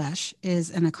 Margaret Lesh, is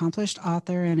an accomplished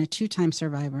author and a 2-time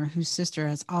survivor whose sister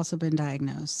has also been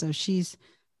diagnosed. So she's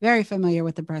very familiar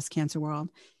with the breast cancer world.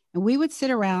 And we would sit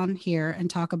around here and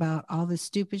talk about all the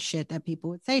stupid shit that people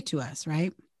would say to us,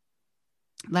 right?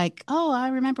 Like, oh, I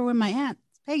remember when my aunt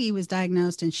Peggy was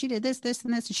diagnosed and she did this, this,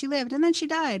 and this, and she lived and then she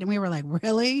died. And we were like,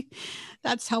 really?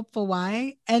 That's helpful.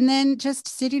 Why? And then just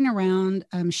sitting around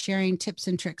sharing tips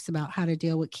and tricks about how to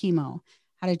deal with chemo,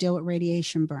 how to deal with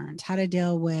radiation burns, how to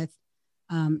deal with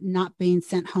not being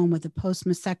sent home with a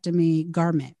post-mastectomy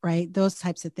garment, right? Those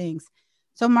types of things.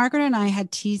 So Margaret and I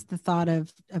had teased the thought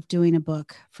of doing a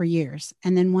book for years.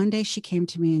 And then one day she came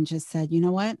to me and just said, you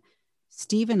know what?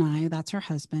 Steve and I, that's her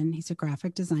husband, he's a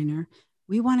graphic designer.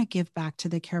 We want to give back to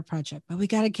the CARE Project, but we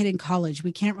got to get in college.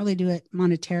 We can't really do it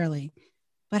monetarily.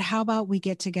 But how about we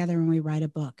get together and we write a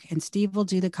book and Steve will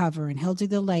do the cover and he'll do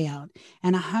the layout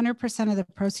and 100% of the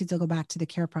proceeds will go back to the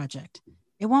CARE Project.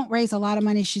 It won't raise a lot of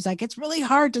money. She's like, it's really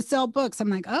hard to sell books. I'm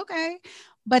like, okay.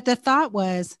 But the thought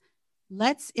was,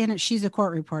 she's a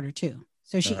court reporter too.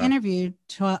 So she interviewed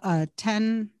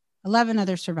 11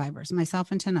 other survivors,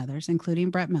 myself and 10 others, including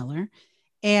Brett Miller.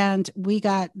 And we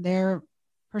got their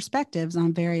perspectives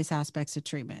on various aspects of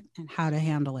treatment and how to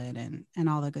handle it and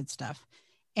all the good stuff.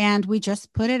 And we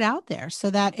just put it out there so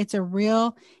that it's a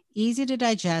real easy to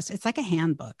digest. It's like a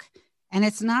handbook. And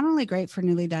it's not only great for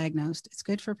newly diagnosed, it's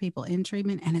good for people in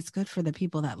treatment and it's good for the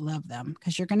people that love them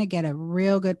because you're going to get a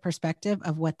real good perspective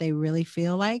of what they really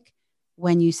feel like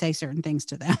when you say certain things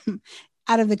to them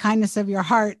out of the kindness of your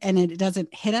heart. And it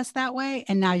doesn't hit us that way.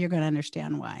 And now you're going to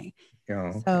understand why.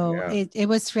 It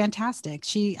was fantastic.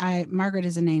 Margaret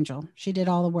is an angel. She did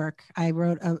all the work. I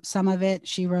wrote some of it.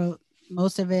 She wrote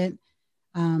most of it.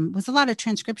 Was a lot of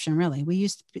transcription, really. We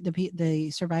used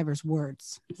the survivors'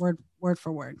 words, word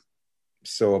for word.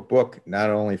 So a book, not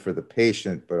only for the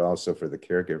patient, but also for the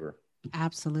caregiver.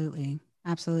 Absolutely.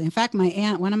 Absolutely. In fact,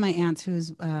 one of my aunts,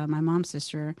 who's my mom's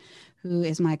sister, who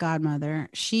is my godmother,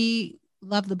 she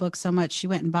loved the book so much. She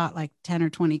went and bought like 10 or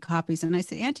 20 copies. And I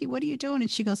said, Auntie, what are you doing? And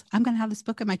she goes, I'm going to have this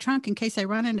book in my trunk in case I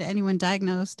run into anyone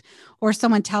diagnosed or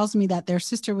someone tells me that their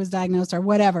sister was diagnosed or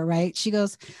whatever. Right. She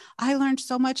goes, I learned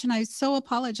so much and I so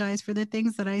apologize for the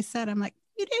things that I said. I'm like,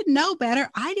 you didn't know better.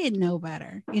 I didn't know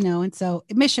better, and so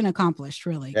mission accomplished,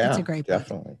 really. Yeah, it's a great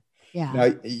definitely. book. Yeah.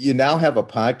 Now, you now have a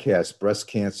podcast, Breast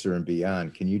Cancer and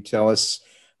Beyond. Can you tell us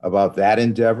about that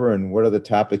endeavor and what are the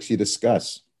topics you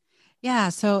discuss? Yeah,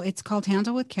 so it's called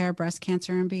Handle with Care, Breast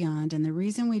Cancer and Beyond. And the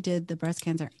reason we did the breast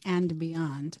cancer and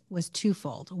beyond was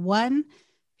twofold. One,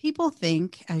 people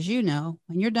think, as you know,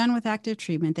 when you're done with active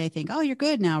treatment, they think, oh, you're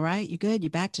good now, right? You're good.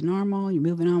 You're back to normal. You're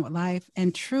moving on with life.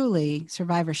 And truly,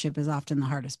 survivorship is often the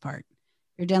hardest part.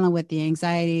 You're dealing with the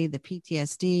anxiety, the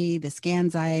PTSD, the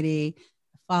scanxiety,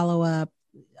 the follow up,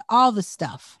 all the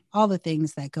stuff, all the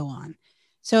things that go on.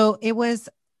 So it was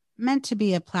meant to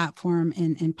be a platform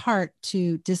in part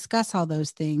to discuss all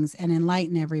those things and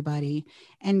enlighten everybody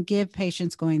and give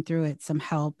patients going through it some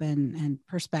help and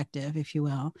perspective, if you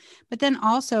will. But then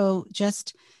also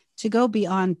just to go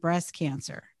beyond breast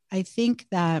cancer. I think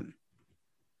that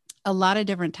a lot of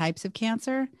different types of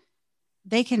cancer,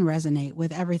 they can resonate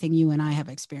with everything you and I have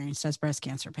experienced as breast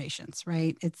cancer patients,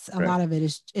 right? It's a lot of it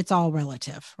is, it's all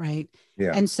relative, right?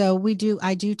 Yeah. And so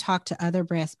I do talk to other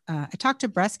I talk to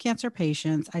breast cancer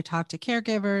patients. I talk to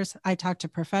caregivers. I talk to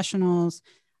professionals.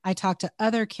 I talk to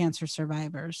other cancer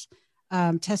survivors,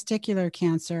 testicular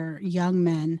cancer, young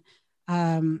men.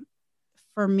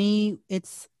 For me,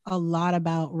 it's a lot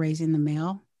about raising the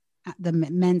male. The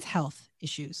men's health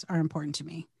issues are important to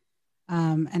me.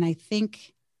 And I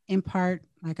think in part,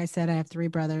 like I said, I have 3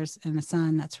 brothers and a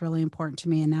son. That's really important to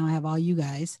me. And now I have all you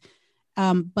guys.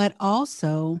 But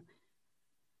also,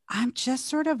 I'm just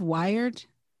sort of wired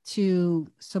to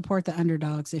support the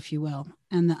underdogs, if you will,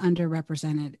 and the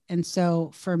underrepresented. And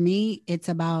so for me, it's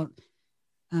about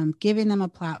giving them a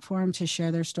platform to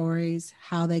share their stories,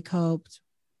 how they coped,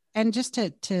 and just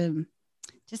to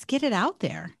just get it out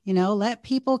there, let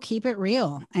people keep it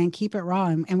real and keep it raw.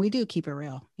 And we do keep it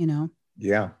real,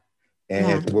 Yeah.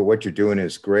 And what you're doing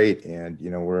is great. And,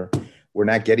 we're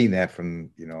not getting that from,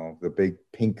 the big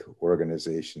pink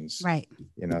organizations. Right.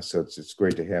 So it's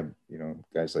great to have,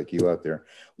 guys like you out there.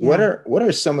 Yeah. What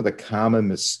are some of the common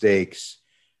mistakes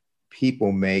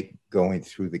people make going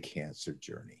through the cancer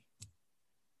journey?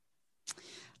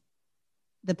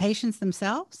 The patients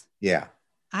themselves? Yeah.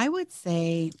 I would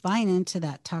say buying into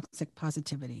that toxic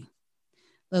positivity.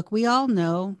 Look, we all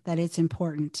know that it's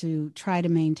important to try to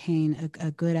maintain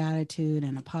a good attitude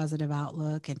and a positive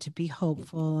outlook and to be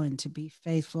hopeful and to be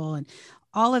faithful. And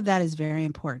all of that is very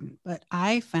important. But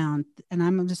I found, and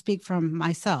I'm going to speak from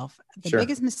myself, the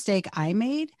biggest mistake I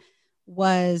made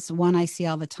was one I see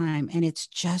all the time. And it's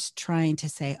just trying to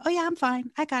say, oh, yeah, I'm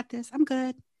fine. I got this. I'm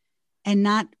good. And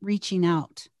not reaching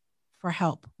out for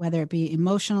help, whether it be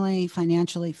emotionally,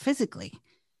 financially, physically.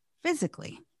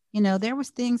 There was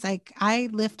things like I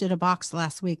lifted a box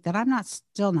last week that I'm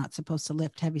still not supposed to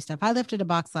lift heavy stuff. I lifted a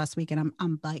box last week and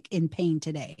I'm like in pain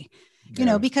today,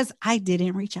 because I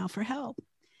didn't reach out for help.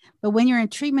 But when you're in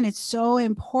treatment, it's so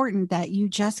important that you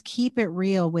just keep it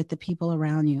real with the people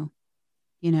around you.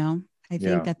 I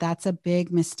think that that's a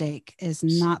big mistake, is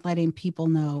not letting people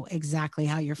know exactly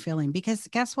how you're feeling, because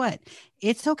guess what?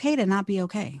 It's okay to not be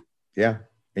okay. Yeah.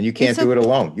 And you can't do it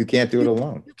alone. You can't do it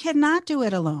alone. You cannot do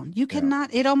it alone. You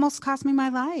cannot. It almost cost me my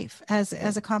life as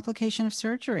a complication of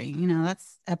surgery.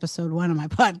 That's episode 1 of my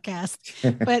podcast.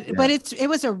 But it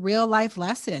was a real life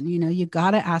lesson. You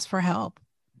got to ask for help.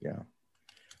 Yeah.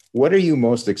 What are you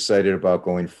most excited about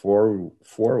going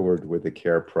forward with the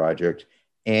CARE project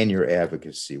and your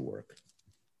advocacy work?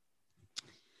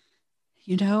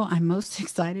 I'm most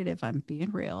excited, if I'm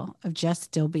being real, of just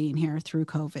still being here through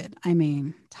COVID. I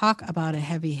mean, talk about a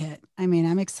heavy hit. I mean,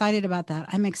 I'm excited about that.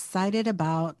 I'm excited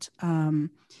about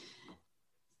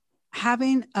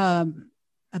having a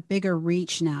bigger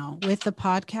reach now with the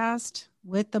podcast,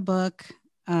 with the book,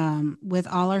 with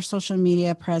all our social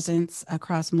media presence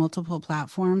across multiple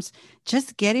platforms,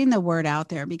 just getting the word out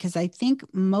there. Because I think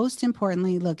most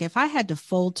importantly, look, if I had to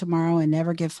fold tomorrow and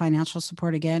never give financial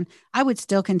support again, I would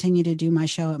still continue to do my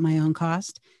show at my own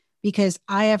cost, because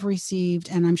I have received,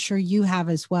 and I'm sure you have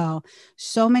as well,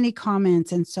 so many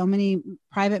comments and so many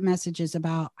private messages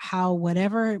about how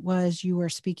whatever it was you were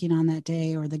speaking on that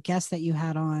day or the guest that you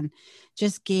had on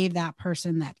just gave that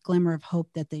person that glimmer of hope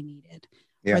that they needed,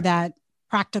 or that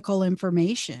practical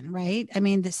information, right? I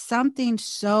mean, there's something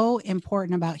so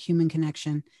important about human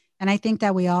connection. And I think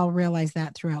that we all realize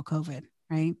that throughout COVID,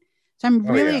 right? So I'm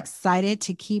really excited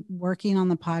to keep working on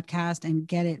the podcast and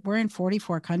get it. We're in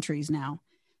 44 countries now.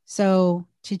 So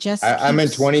to just I'm in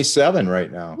 27 right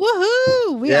now.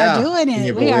 Woohoo! We are doing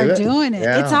it. We are doing it.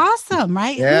 It's awesome,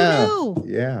 right? Yeah. Who knew?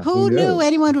 Yeah. Who knew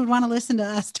anyone would want to listen to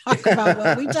us talk about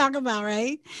what we talk about,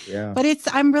 right? Yeah. But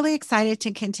I'm really excited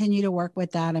to continue to work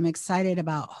with that. I'm excited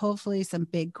about hopefully some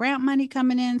big grant money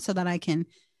coming in so that I can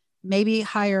maybe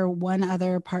hire one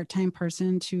other part-time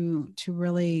person to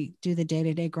really do the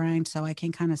day-to-day grind, so I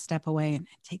can kind of step away and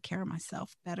take care of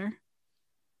myself better.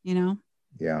 you know?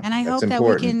 Yeah, And I that's hope that we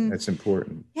important. can, That's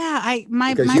important. yeah,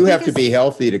 Because my you have to biggest, be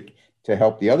healthy to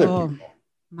help the other oh people.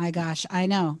 my gosh, I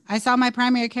know. I saw my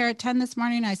primary care at 10 this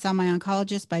morning. I saw my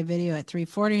oncologist by video at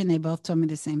 3:40, and they both told me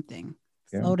the same thing.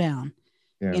 Yeah. Slow down.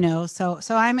 Yeah. You know, so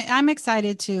I'm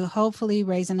excited to hopefully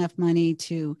raise enough money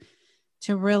to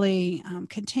really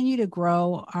continue to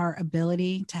grow our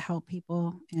ability to help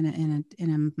people in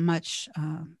a much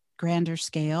grander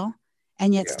scale,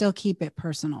 and yet Yeah. still keep it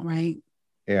personal, right?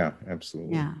 Yeah,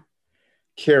 absolutely. Yeah.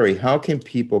 Carrie, how can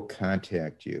people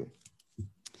contact you?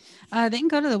 They can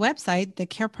go to the website,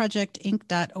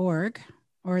 thecareprojectinc.org,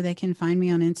 or they can find me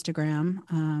on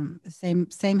Instagram.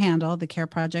 Same handle, The Care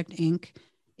Project Inc.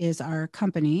 is our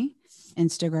company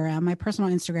Instagram. My personal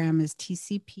Instagram is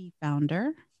TCP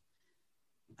Founder.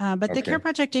 But Okay.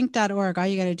 thecareprojectinc.org, all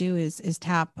you got to do is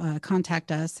tap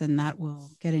contact us, and that will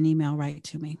get an email right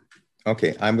to me.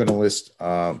 Okay, I'm going to list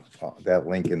that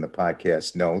link in the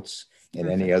podcast notes and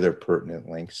Perfect. any other pertinent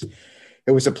links.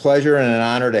 It was a pleasure and an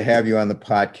honor to have you on the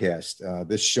podcast.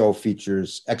 This show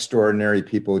features extraordinary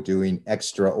people doing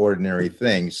extraordinary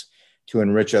things to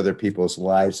enrich other people's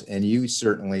lives, and you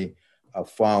certainly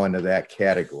fall into that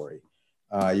category.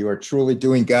 You are truly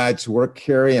doing God's work,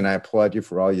 Carrie, and I applaud you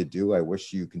for all you do. I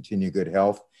wish you continue good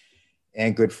health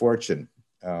and good fortune.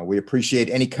 We appreciate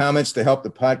any comments to help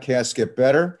the podcast get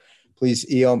better. Please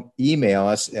email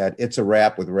us at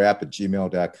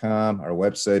itsarapwithrap@gmail.com. Our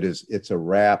website is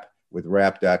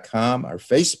itsarapwithrap.com. Our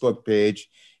Facebook page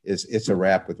is It's a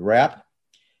Rap with Rap.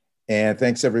 And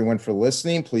thanks everyone for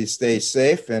listening. Please stay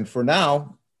safe. And for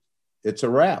now, it's a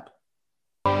wrap.